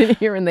 They come in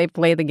here and they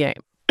play the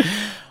game.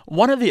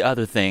 One of the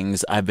other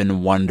things I've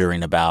been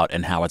wondering about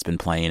and how it's been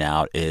playing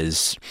out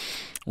is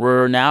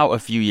we're now a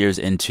few years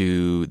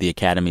into the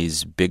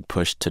Academy's big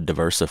push to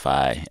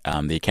diversify.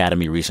 The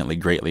Academy recently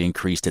greatly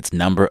increased its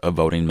number of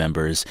voting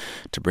members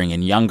to bring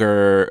in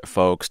younger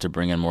folks, to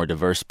bring in more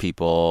diverse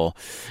people.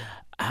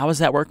 How is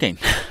that working?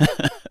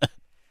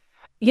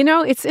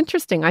 It's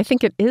interesting. I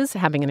think it is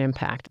having an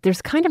impact.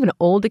 There's kind of an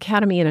old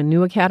Academy and a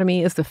new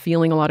Academy is the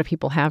feeling a lot of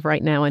people have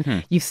right now.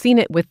 And you've seen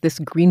it with this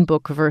Green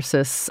Book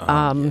versus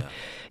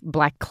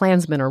Black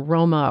Klansmen or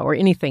Roma or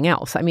anything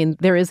else. I mean,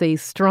 there is a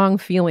strong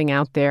feeling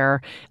out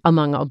there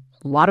among a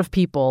lot of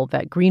people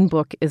that Green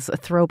Book is a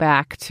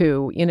throwback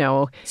to,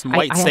 some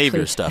white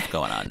savior stuff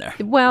going on there.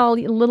 Well,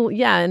 a little,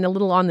 and a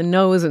little on the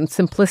nose and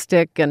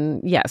simplistic. And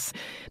yes,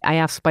 I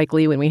asked Spike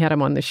Lee when we had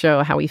him on the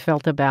show how he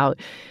felt about,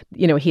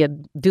 he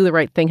had Do the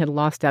Right Thing, had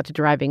lost out to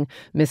Driving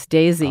Miss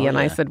Daisy.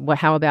 I said, well,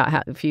 how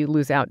about if you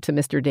lose out to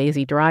Mr.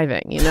 Daisy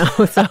Driving,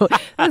 So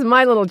that's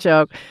my little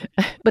joke.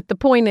 But the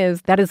point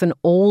is that is an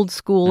old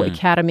school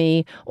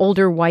Academy,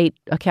 older white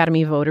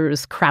Academy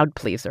voters, crowd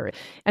pleaser.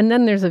 And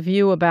then there's a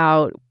view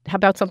about how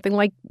about something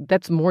like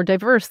that's more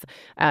diverse?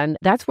 And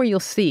that's where you'll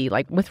see,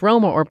 like with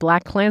Roma or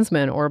Black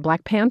Klansman or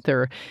Black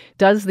Panther,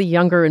 does the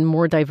younger and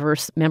more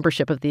diverse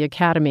membership of the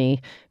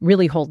Academy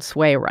really hold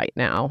sway right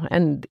now?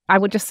 And I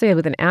would just say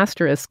with an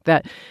asterisk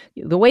that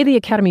the way the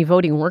Academy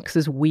voting works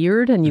is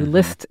weird, and you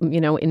list,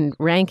 in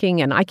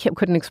ranking, and I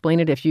couldn't explain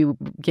it if you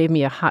gave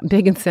me a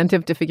big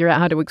incentive to figure out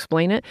how to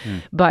explain it.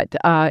 But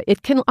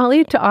it can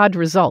lead to odd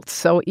results.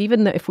 So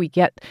even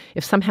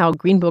if somehow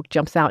Green Book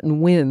jumps out and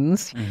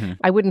wins,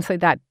 I wouldn't say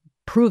that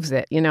proves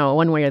it,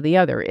 one way or the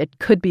other. It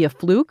could be a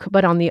fluke,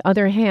 but on the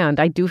other hand,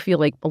 I do feel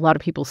like a lot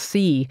of people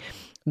see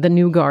the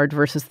new guard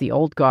versus the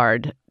old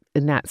guard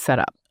in that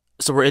setup.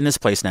 So we're in this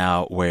place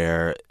now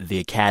where the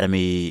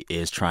Academy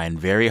is trying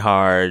very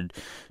hard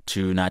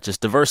to not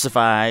just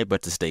diversify,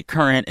 but to stay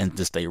current and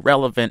to stay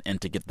relevant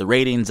and to get the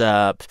ratings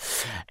up.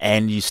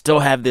 And you still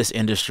have this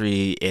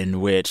industry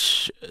in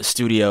which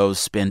studios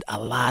spend a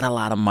lot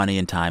of money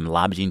and time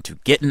lobbying to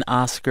get an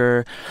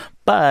Oscar.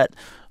 But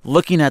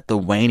looking at the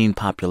waning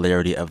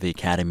popularity of the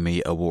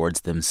Academy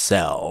Awards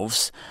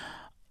themselves,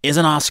 is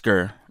an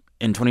Oscar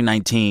in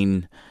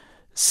 2019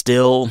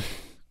 still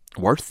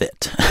worth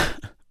it?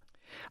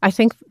 I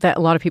think that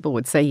a lot of people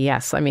would say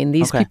yes. I mean,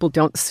 these people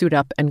don't suit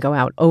up and go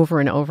out over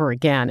and over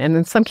again. And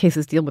in some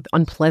cases deal with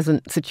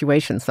unpleasant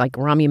situations like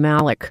Rami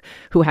Malek,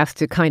 who has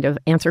to kind of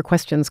answer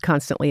questions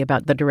constantly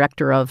about the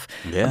director of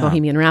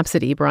Bohemian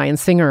Rhapsody, Bryan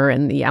Singer,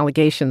 and the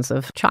allegations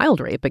of child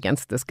rape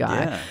against this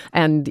guy. Yeah.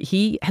 And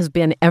he has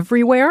been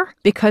everywhere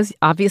because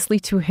obviously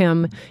to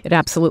him, it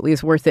absolutely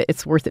is worth it.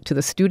 It's worth it to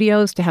the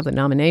studios to have the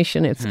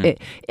nomination.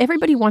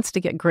 Everybody wants to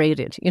get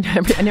graded,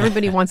 and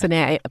everybody wants an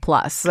A+.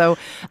 So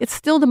it's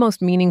still the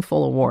most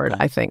meaningful award,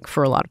 I think,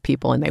 for a lot of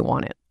people, and they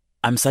want it.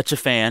 I'm such a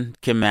fan.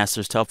 Kim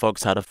Masters, tell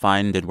folks how to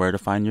find and where to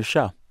find your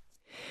show.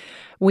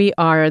 We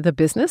are The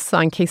Business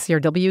on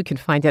KCRW. You can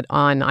find it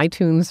on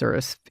iTunes or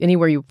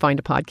anywhere you find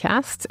a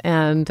podcast.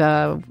 And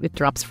it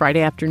drops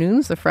Friday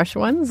afternoons, the fresh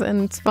ones,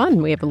 and it's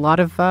fun. We have a lot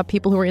of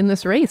people who are in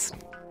this race.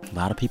 A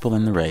lot of people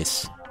in the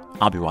race.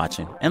 I'll be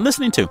watching and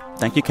listening to.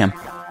 Thank you, Kim.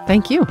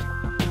 Thank you.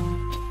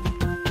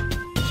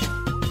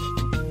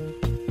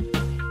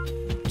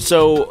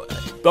 So,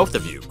 both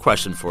of you,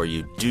 question for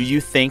you. Do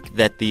you think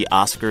that the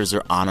Oscars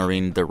are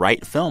honoring the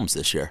right films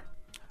this year?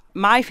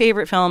 My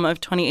favorite film of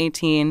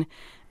 2018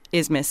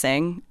 is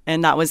Missing,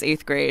 and that was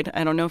 8th Grade.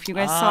 I don't know if you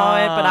guys saw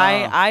it, but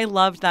I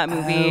loved that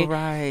movie. Oh,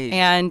 right.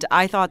 And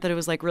I thought that it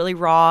was like really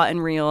raw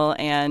and real,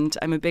 and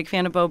I'm a big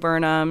fan of Bo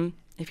Burnham.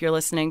 If you're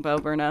listening, Bo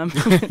Burnham,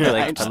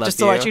 just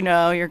to let you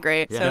know, you're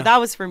great. Yeah. So that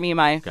was for me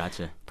my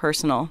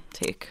personal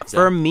take.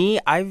 For me,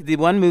 the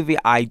one movie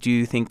I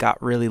do think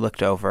got really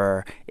looked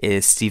over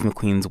is Steve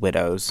McQueen's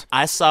Widows.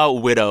 I saw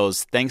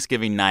Widows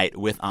Thanksgiving night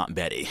with Aunt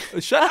Betty.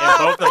 Shut up.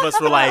 And both of us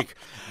were like,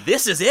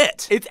 this is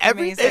it. It's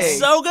everything. It's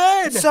so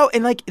good.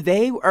 And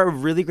they are a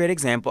really great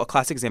example, a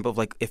classic example of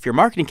like if your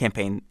marketing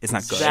campaign is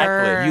not good,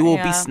 exactly. you will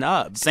be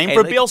snubbed. Same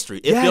for Beale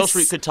Street. If Beale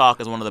Street Could Talk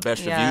is one of the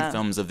best reviewed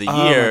films of the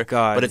year,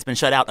 but it's been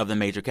shut out of the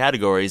major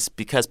categories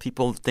because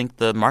people think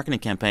the marketing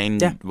campaign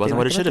wasn't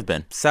what it should have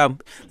been. So,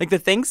 like the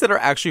things that are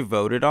actually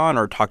voted on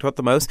or talked about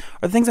the most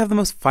are the things that have the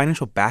most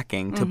financial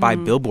backing to buy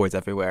billboards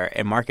everywhere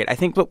and market. I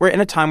think we're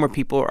in a time where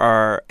people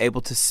are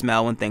able to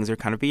smell when things are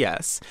kind of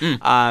BS,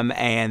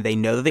 and they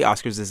know that the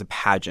Oscars is a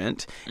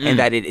pageant and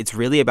that it's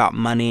really about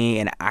money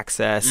and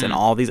access and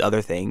all these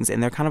other things,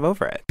 and they're kind of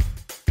over it.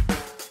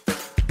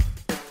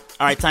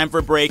 All right, time for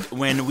a break.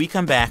 When we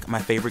come back, my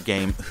favorite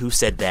game, Who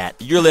Said That?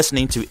 You're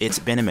listening to It's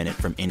Been a Minute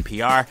from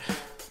NPR.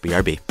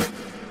 BRB.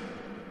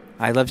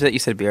 I loved that you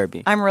said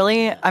BRB.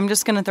 I'm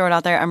just going to throw it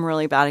out there. I'm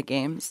really bad at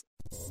games.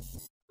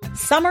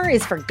 Summer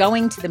is for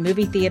going to the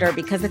movie theater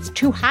because it's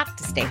too hot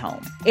to stay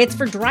home. It's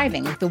for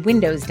driving with the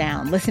windows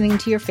down, listening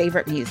to your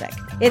favorite music.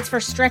 It's for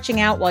stretching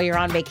out while you're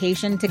on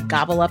vacation to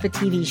gobble up a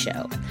TV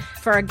show.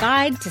 For a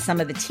guide to some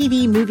of the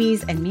TV,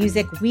 movies, and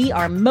music we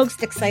are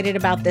most excited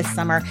about this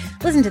summer,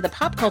 listen to the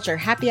Pop Culture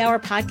Happy Hour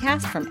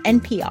podcast from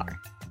NPR.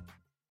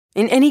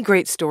 In any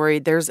great story,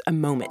 there's a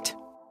moment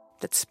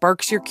that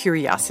sparks your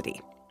curiosity.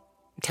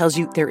 Tells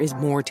you there is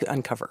more to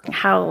uncover.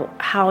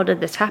 How did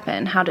this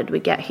happen? How did we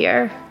get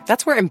here?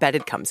 That's where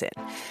Embedded comes in.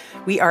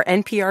 We are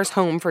NPR's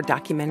home for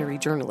documentary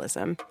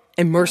journalism,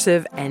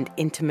 immersive and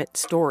intimate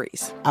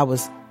stories. I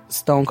was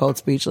stone cold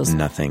speechless.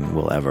 Nothing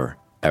will ever,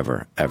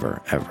 ever,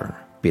 ever, ever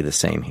be the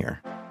same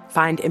here.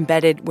 Find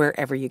Embedded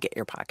wherever you get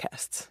your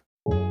podcasts.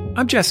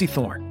 I'm Jesse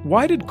Thorne.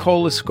 Why did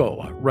Cole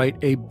Escola write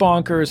a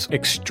bonkers,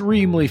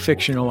 extremely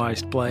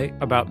fictionalized play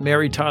about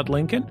Mary Todd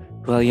Lincoln?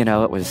 Well,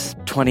 it was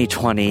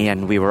 2020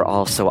 and we were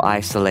all so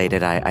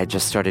isolated. I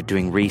just started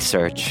doing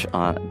research,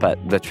 but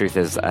the truth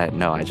is,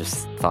 no, I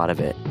just thought of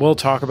it. We'll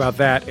talk about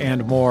that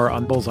and more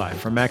on Bullseye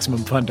from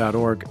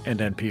MaximumFun.org and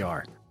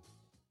NPR.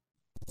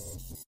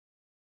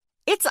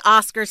 It's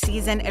Oscar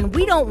season, and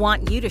we don't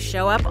want you to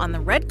show up on the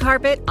red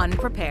carpet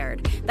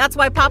unprepared. That's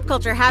why Pop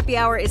Culture Happy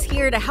Hour is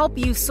here to help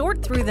you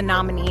sort through the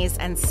nominees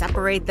and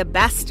separate the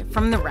best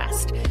from the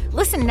rest.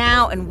 Listen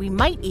now, and we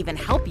might even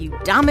help you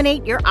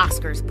dominate your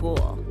Oscars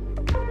pool.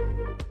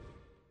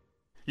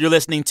 You're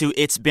listening to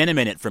It's Been a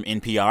Minute from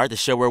NPR, the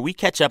show where we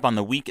catch up on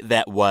the week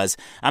that was.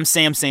 I'm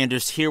Sam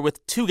Sanders here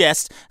with two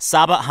guests,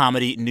 Saba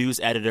Hamady, news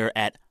editor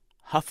at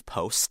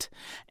HuffPost,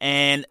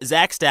 and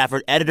Zach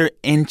Stafford,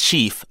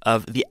 editor-in-chief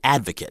of The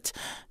Advocate.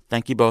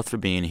 Thank you both for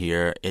being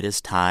here. It is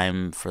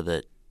time for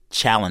the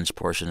challenge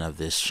portion of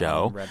this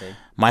show. I'm ready.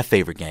 My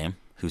favorite game,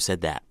 Who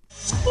Said That?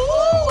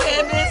 Ooh,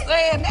 and been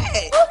saying that.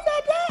 Who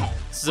said that?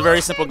 This is a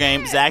very simple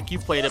game. Zach,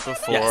 you've played it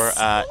before. Yes.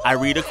 I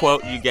read a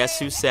quote, you guess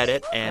who said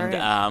it,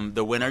 and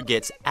the winner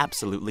gets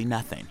absolutely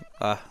nothing.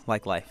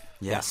 Like life.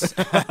 Yes.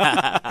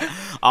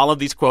 All of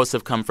these quotes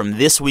have come from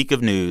this week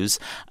of news.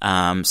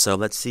 So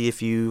let's see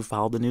if you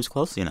followed the news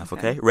closely enough,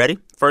 okay? Ready?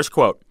 First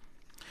quote.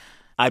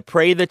 I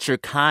pray that your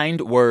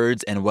kind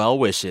words and well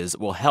wishes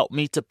will help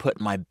me to put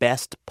my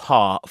best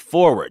paw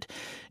forward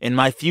in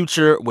my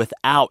future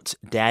without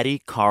Daddy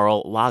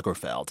Karl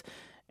Lagerfeld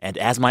and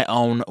as my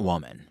own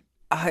woman.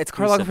 It's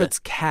Karl Lagerfeld's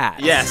cat.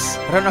 Yes.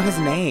 I don't know his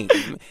name.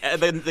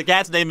 The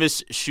cat's name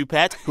is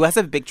Choupette. Who has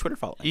a big Twitter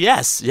following.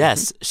 Yes.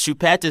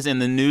 Choupette is in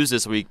the news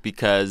this week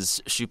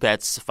because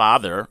Choupette's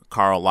father,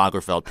 Karl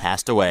Lagerfeld,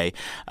 passed away.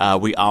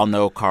 We all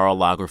know Karl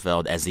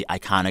Lagerfeld as the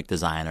iconic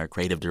designer,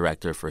 creative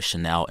director for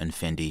Chanel and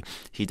Fendi.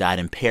 He died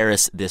in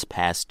Paris this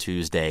past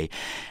Tuesday,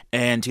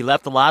 and he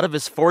left a lot of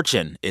his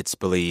fortune, it's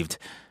believed,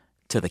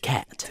 to the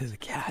cat. To the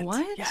cat.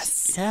 What?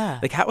 Yes. Yeah.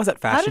 The cat was at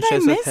fashion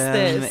shows with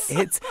him. This?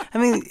 It's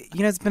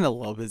been a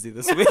little busy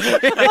this week.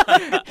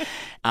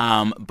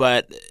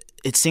 But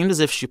it seemed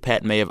as if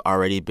Choupette may have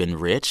already been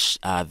rich.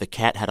 The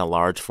cat had a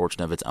large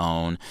fortune of its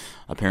own.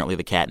 Apparently,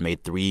 the cat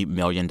made $3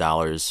 million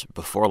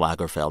before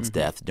Lagerfeld's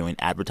death doing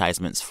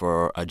advertisements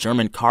for a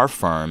German car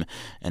firm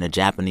and a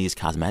Japanese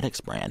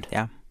cosmetics brand.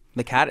 Yeah.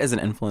 The cat is an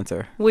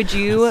influencer. Would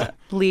you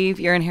leave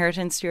your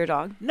inheritance to your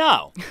dog?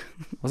 No.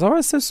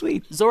 Zora's so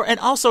sweet. Zora, and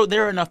also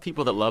there are enough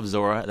people that love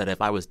Zora that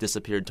if I was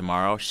disappeared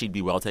tomorrow, she'd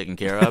be well taken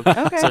care of.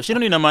 Okay. So she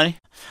don't need no money.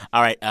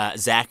 All right,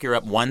 Zach, you're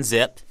up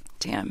 1-0.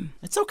 Damn.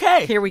 It's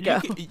okay. Here we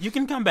go. You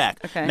can come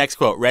back. Okay. Next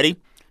quote. Ready?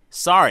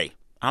 Sorry,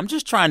 I'm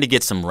just trying to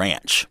get some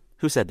ranch.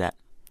 Who said that?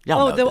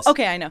 Y'all know this.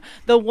 Okay, I know.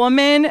 The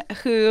woman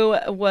who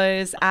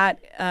was at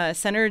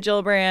Senator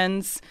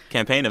Gillibrand's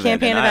campaign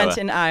event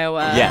in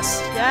Iowa.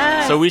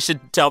 Yes. So we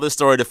should tell this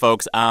story to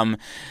folks.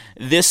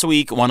 This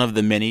week, one of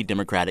the many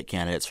Democratic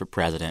candidates for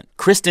president,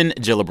 Kristen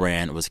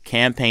Gillibrand, was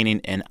campaigning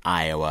in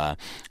Iowa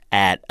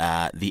at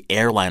the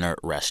Airliner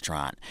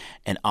restaurant.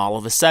 And all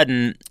of a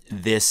sudden,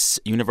 this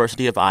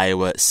University of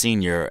Iowa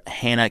senior,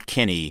 Hannah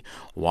Kinney,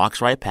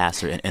 walks right past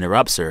her and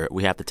interrupts her.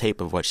 We have the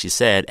tape of what she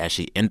said as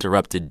she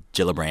interrupted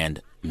Gillibrand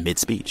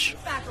mid-speech.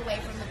 Back away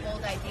from the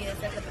bold ideas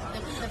that the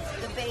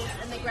base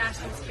and the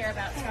grassroots care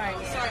about. Sorry,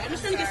 I'm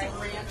just trying to get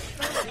some ranch.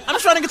 I'm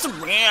just trying to get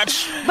some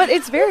ranch. But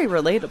it's very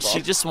relatable. She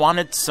just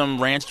wanted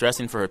some ranch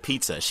dressing for her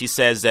pizza. She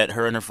says that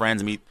her and her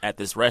friends meet at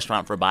this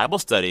restaurant for Bible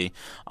study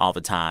all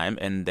the time,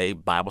 and they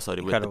Bible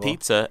study with the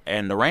pizza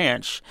and the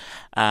ranch,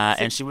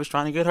 and she was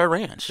trying to get her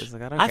ranch. She's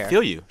like, I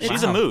feel you.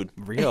 She's a mood.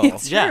 Real.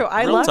 It's true.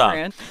 I love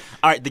ranch.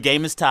 All right, the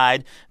game is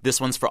tied.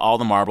 This one's for all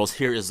the marbles.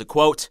 Here is the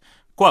quote.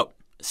 Quote,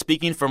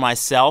 speaking for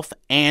myself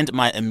and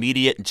my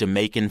immediate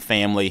Jamaican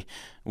family,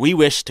 we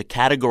wish to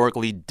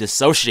categorically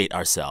dissociate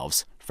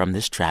ourselves from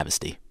this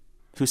travesty.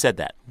 Who said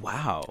that?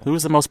 Wow. Who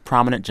is the most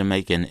prominent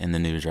Jamaican in the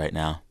news right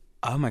now?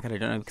 Oh, my God, I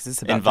don't know, because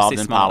it's about involved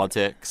Jussie in Smollett.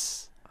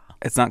 politics.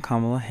 It's not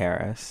Kamala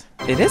Harris.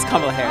 It is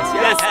Kamala Harris.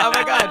 Yes. Oh,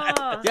 my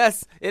God.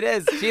 Yes, it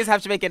is. She is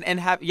half Jamaican and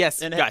half,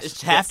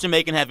 half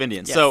Jamaican, half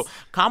Indian. Yes. So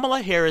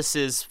Kamala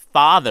Harris's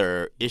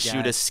father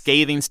issued a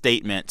scathing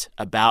statement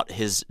about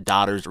his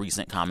daughter's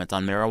recent comments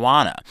on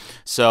marijuana.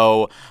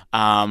 So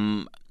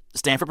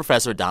Stanford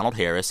professor Donald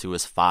Harris, who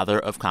is father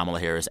of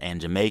Kamala Harris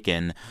and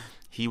Jamaican,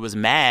 he was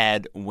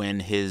mad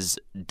when his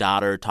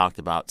daughter talked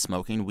about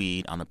smoking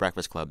weed on the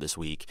Breakfast Club this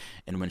week.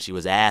 And when she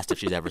was asked if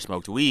she's ever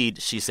smoked weed,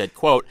 she said,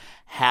 quote,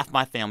 half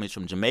my family's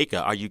from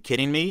Jamaica. Are you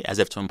kidding me? As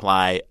if to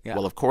imply,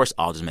 well, of course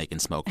all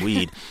Jamaicans smoke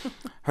weed.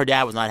 Her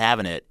dad was not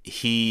having it.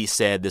 He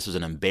said this was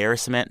an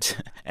embarrassment,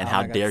 and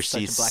how dare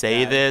she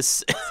say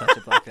this? Such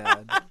a black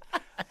dad.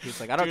 He's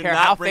like, I don't care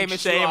how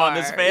famous you are. On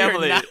this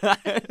family.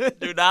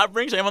 Do not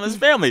bring shame on this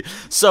family.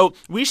 So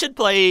we should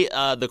play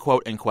the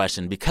quote in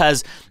question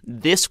because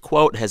this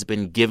quote has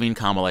been giving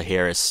Kamala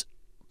Harris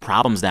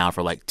problems now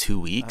for like 2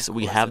 weeks.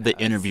 We have the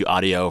interview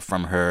audio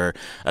from her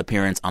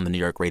appearance on the New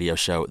York radio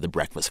show The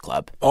Breakfast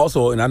Club.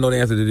 Also, and I know the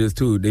answer to this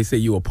too, they say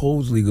you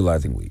oppose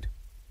legalizing weed.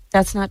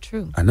 That's not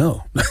true. I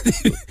know.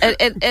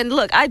 and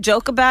look, I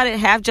joke about it,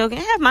 half joking.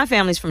 Half my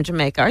family's from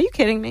Jamaica. Are you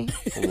kidding me?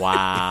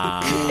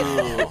 Wow.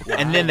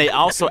 And then they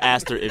also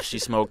asked her if she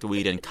smoked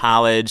weed in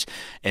college.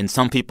 And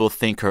some people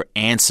think her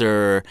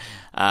answer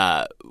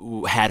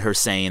had her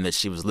saying that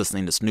she was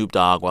listening to Snoop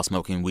Dogg while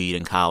smoking weed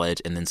in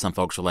college. And then some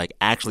folks were like,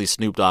 actually,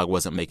 Snoop Dogg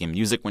wasn't making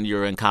music when you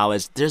were in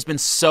college. There's been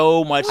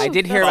so much I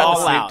did hear about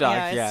Snoop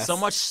Dogg, yes. So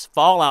much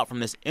fallout from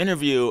this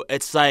interview.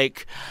 It's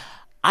like,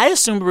 I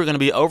assumed we were going to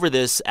be over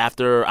this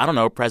after, I don't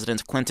know,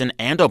 Presidents Clinton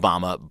and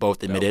Obama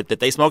both admitted that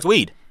they smoked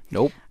weed.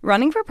 Nope.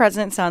 Running for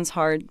president sounds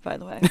hard, by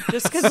the way.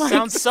 Just because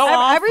sounds so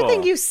awful.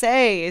 Everything you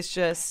say is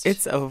just.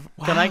 It's a. Wow.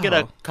 Can I get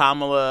a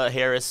Kamala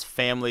Harris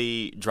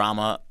family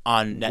drama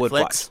on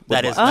Netflix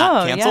that is Would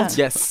not canceled?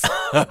 Yeah. Yes.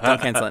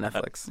 Don't cancel it,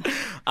 Netflix.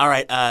 All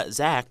right,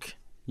 Zach,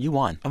 you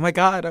won. Oh my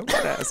God!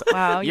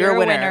 Wow, you're a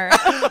winner.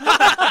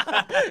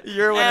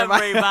 You're a winner.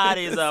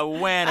 Everybody's a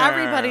winner.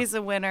 Everybody's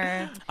a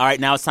winner. All right,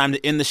 now it's time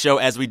to end the show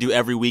as we do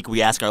every week.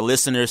 We ask our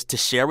listeners to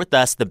share with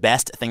us the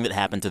best thing that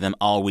happened to them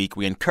all week.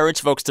 We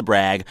encourage folks to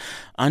brag.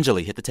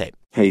 Anjali, hit the tape.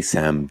 Hey,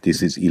 Sam.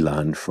 This is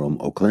Ilan from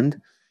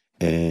Oakland.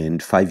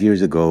 And 5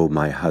 years ago,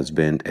 my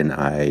husband and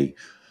I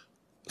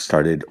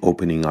started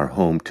opening our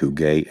home to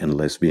gay and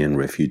lesbian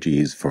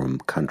refugees from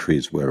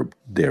countries where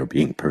they're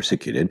being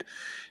persecuted.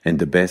 And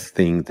the best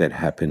thing that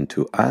happened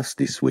to us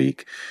this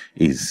week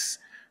is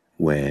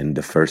when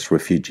the first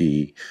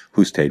refugee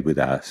who stayed with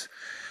us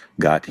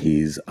got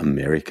his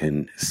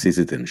American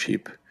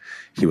citizenship.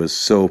 He was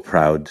so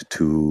proud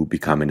to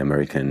become an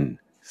American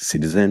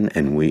citizen,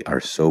 and we are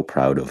so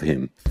proud of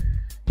him.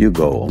 You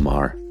go,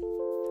 Omar.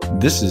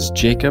 This is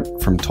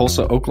Jacob from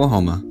Tulsa,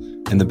 Oklahoma,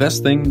 and the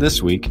best thing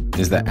this week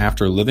is that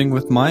after living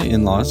with my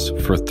in-laws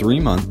for 3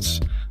 months,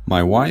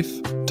 my wife,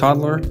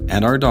 toddler,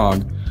 and our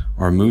dog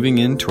are moving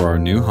into our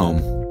new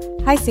home.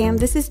 Hi, Sam.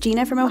 This is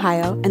Gina from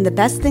Ohio, and the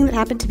best thing that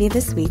happened to me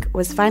this week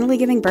was finally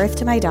giving birth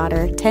to my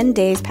daughter 10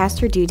 days past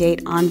her due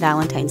date on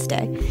Valentine's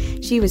Day.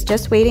 She was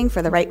just waiting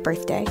for the right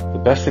birthday.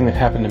 The best thing that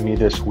happened to me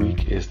this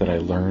week is that I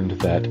learned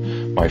that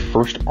my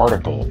first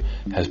article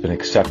has been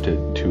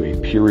accepted to a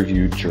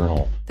peer-reviewed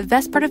journal. The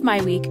best part of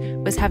my week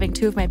was having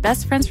 2 of my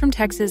best friends from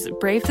Texas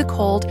brave the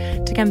cold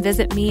to come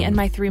visit me and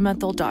my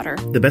 3-month-old daughter.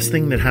 The best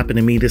thing that happened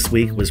to me this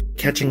week was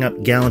catching up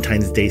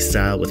Galentine's Day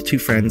style with 2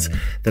 friends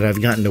that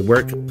I've gotten to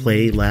work,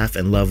 play, laugh,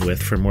 and love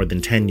with for more than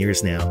 10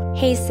 years now.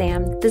 Hey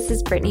Sam, this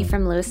is Brittany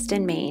from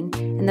Lewiston, Maine,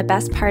 and the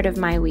best part of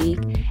my week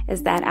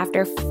is that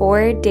after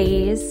 4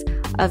 days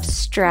of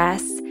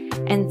stress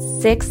and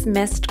 6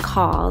 missed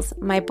calls,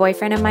 my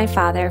boyfriend and my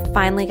father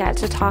finally got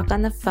to talk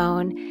on the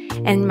phone,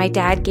 and my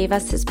dad gave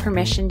us his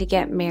permission to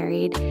get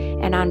married,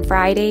 and on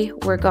Friday,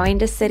 we're going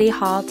to City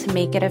Hall to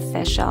make it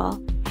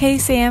official. Hey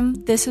Sam,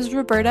 this is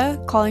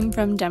Roberta calling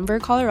from Denver,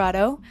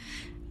 Colorado.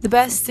 The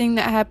best thing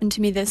that happened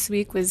to me this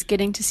week was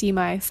getting to see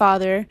my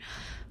father,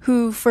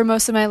 who for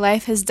most of my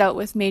life has dealt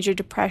with major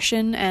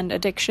depression and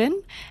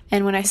addiction,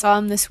 and when I saw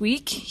him this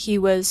week, he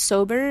was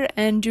sober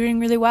and doing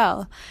really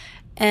well.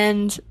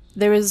 And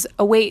there was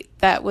a weight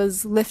that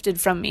was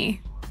lifted from me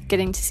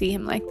getting to see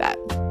him like that.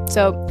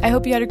 So I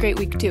hope you had a great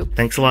week too.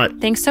 Thanks a lot.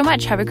 Thanks so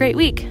much. Have a great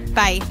week.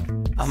 Bye.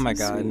 Oh my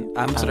God.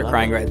 I'm sort of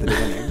crying right at the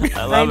beginning.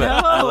 I love it.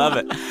 I love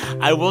it.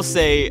 I will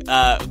say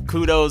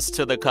kudos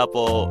to the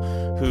couple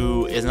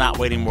who is not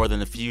waiting more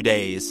than a few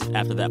days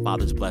after that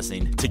father's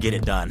blessing to get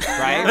it done.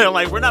 Right? They're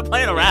like, we're not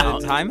playing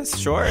around. Time is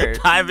short.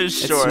 Time is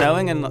short. It's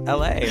snowing in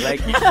L.A.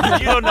 Like, you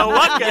don't know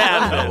what can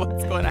happen.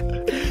 What's going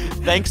on?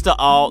 Thanks to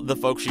all the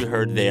folks you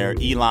heard there.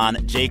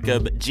 Elon,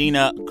 Jacob,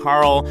 Gina,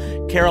 Carl,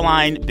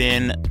 Caroline,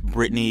 Ben,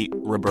 Brittany,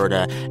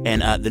 Roberta,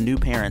 and the new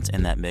parents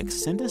in that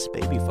mix. Send us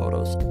baby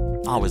photos.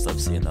 Always love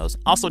seeing those.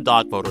 Also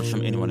dog photos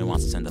from anyone who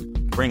wants to send them.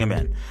 Bring them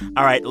in.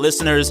 All right,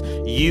 listeners,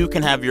 you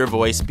can have your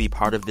voice be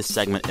part of this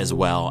segment as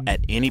well. At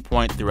any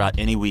point throughout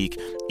any week,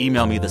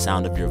 email me the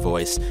sound of your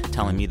voice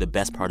telling me the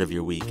best part of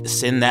your week.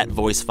 Send that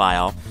voice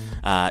file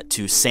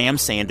to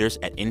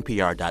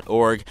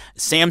samsanders@npr.org,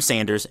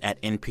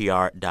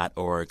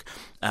 samsanders@npr.org.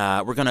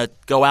 We're going to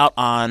go out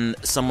on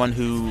someone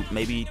who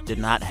maybe did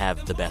not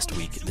have the best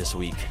week this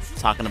week.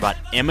 Talking about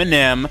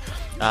Eminem,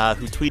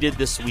 who tweeted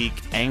this week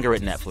anger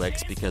at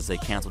Netflix because they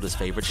canceled his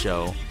favorite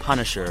show,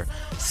 Punisher.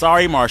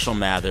 Sorry, Marshall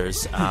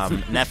Mathers.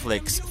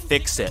 Netflix,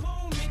 fix it.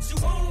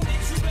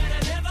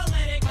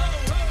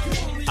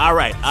 All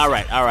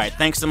right.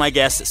 Thanks to my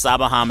guest,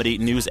 Saba Hamidi,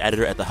 news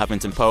editor at The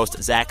Huffington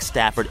Post, Zach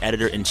Stafford,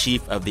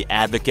 editor-in-chief of The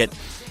Advocate.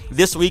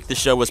 This week, the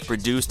show was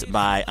produced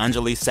by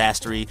Anjali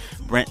Sastry,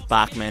 Brent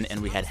Bachman,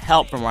 and we had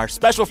help from our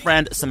special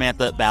friend,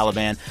 Samantha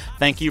Balaban.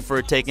 Thank you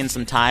for taking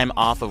some time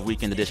off of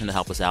Weekend Edition to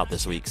help us out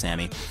this week,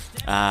 Sammy.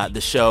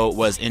 The show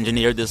was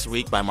engineered this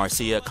week by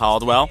Marcia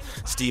Caldwell.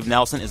 Steve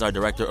Nelson is our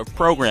director of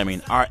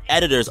programming. Our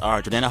editors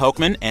are Jordana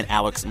Hochman and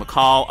Alex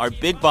McCall. Our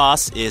big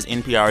boss is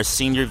NPR's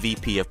senior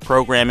VP of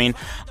programming,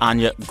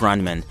 Anya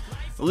Grundman.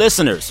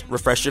 Listeners,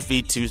 refresh your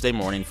feed Tuesday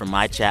morning for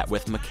my chat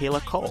with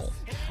Michaela Cole.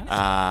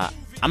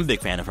 I'm a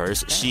big fan of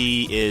hers.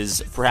 She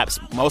is perhaps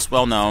most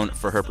well-known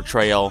for her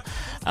portrayal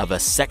of a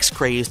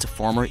sex-crazed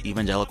former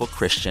evangelical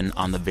Christian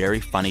on the very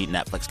funny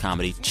Netflix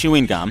comedy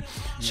Chewing Gum.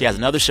 She has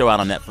another show out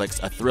on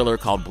Netflix, a thriller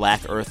called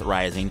Black Earth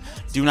Rising.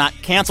 Do not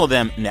cancel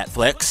them,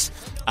 Netflix.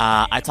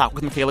 I talked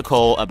with Michaela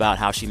Cole about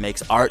how she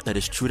makes art that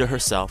is true to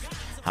herself,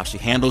 how she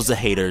handles the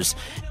haters,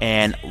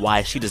 and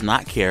why she does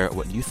not care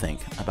what you think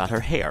about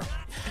her hair.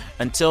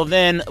 Until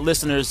then,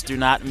 listeners, do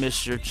not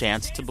miss your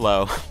chance to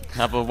blow.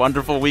 Have a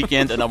wonderful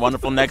weekend and a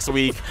wonderful next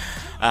week.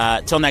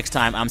 Till next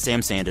time, I'm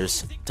Sam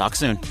Sanders. Talk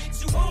soon.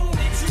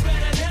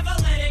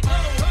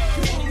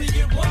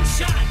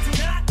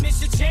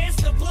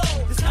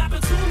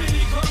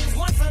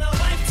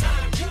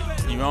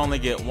 You only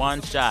get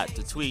one shot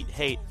to tweet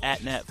hate at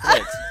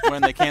Netflix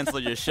when they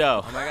cancel your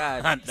show. Oh, my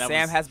God.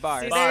 Sam has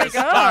bars. There you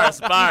go. Bars.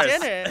 You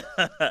did it.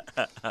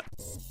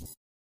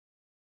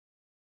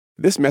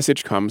 This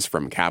message comes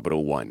from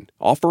Capital One,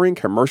 offering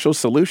commercial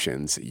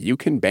solutions you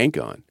can bank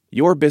on.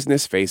 Your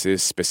business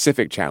faces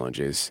specific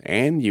challenges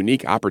and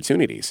unique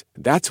opportunities.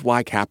 That's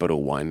why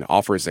Capital One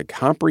offers a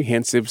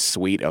comprehensive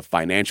suite of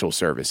financial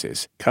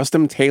services,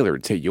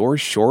 custom-tailored to your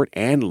short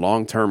and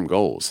long-term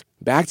goals.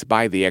 Backed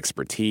by the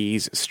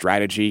expertise,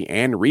 strategy,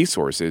 and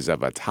resources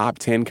of a top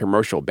 10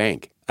 commercial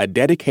bank, a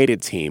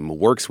dedicated team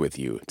works with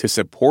you to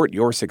support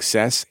your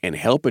success and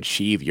help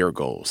achieve your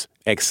goals.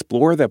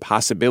 Explore the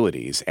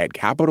possibilities at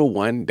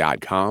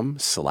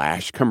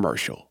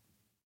CapitalOne.com/commercial.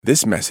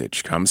 This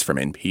message comes from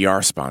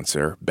NPR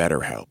sponsor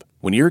BetterHelp.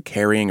 When you're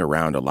carrying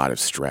around a lot of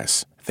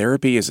stress,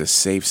 Therapy is a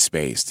safe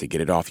space to get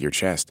it off your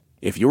chest.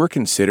 If you're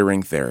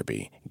considering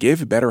therapy, give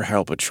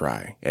BetterHelp a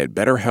try at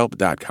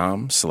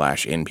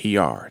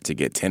BetterHelp.com/NPR to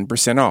get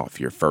 10% off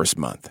your first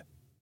month.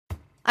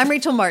 I'm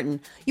Rachel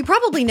Martin. You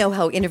probably know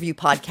how interview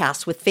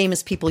podcasts with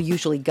famous people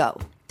usually go.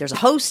 There's a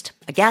host,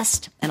 a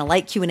guest, and a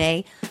light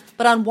Q&A.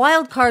 But on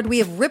Wildcard, we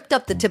have ripped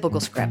up the typical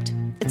script.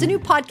 It's a new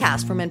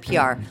podcast from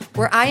NPR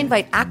where I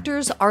invite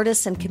actors,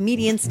 artists, and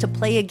comedians to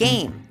play a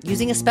game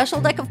using a special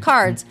deck of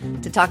cards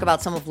to talk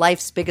about some of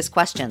life's biggest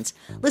questions.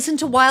 Listen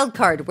to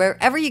Wildcard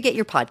wherever you get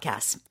your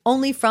podcasts,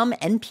 only from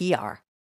NPR.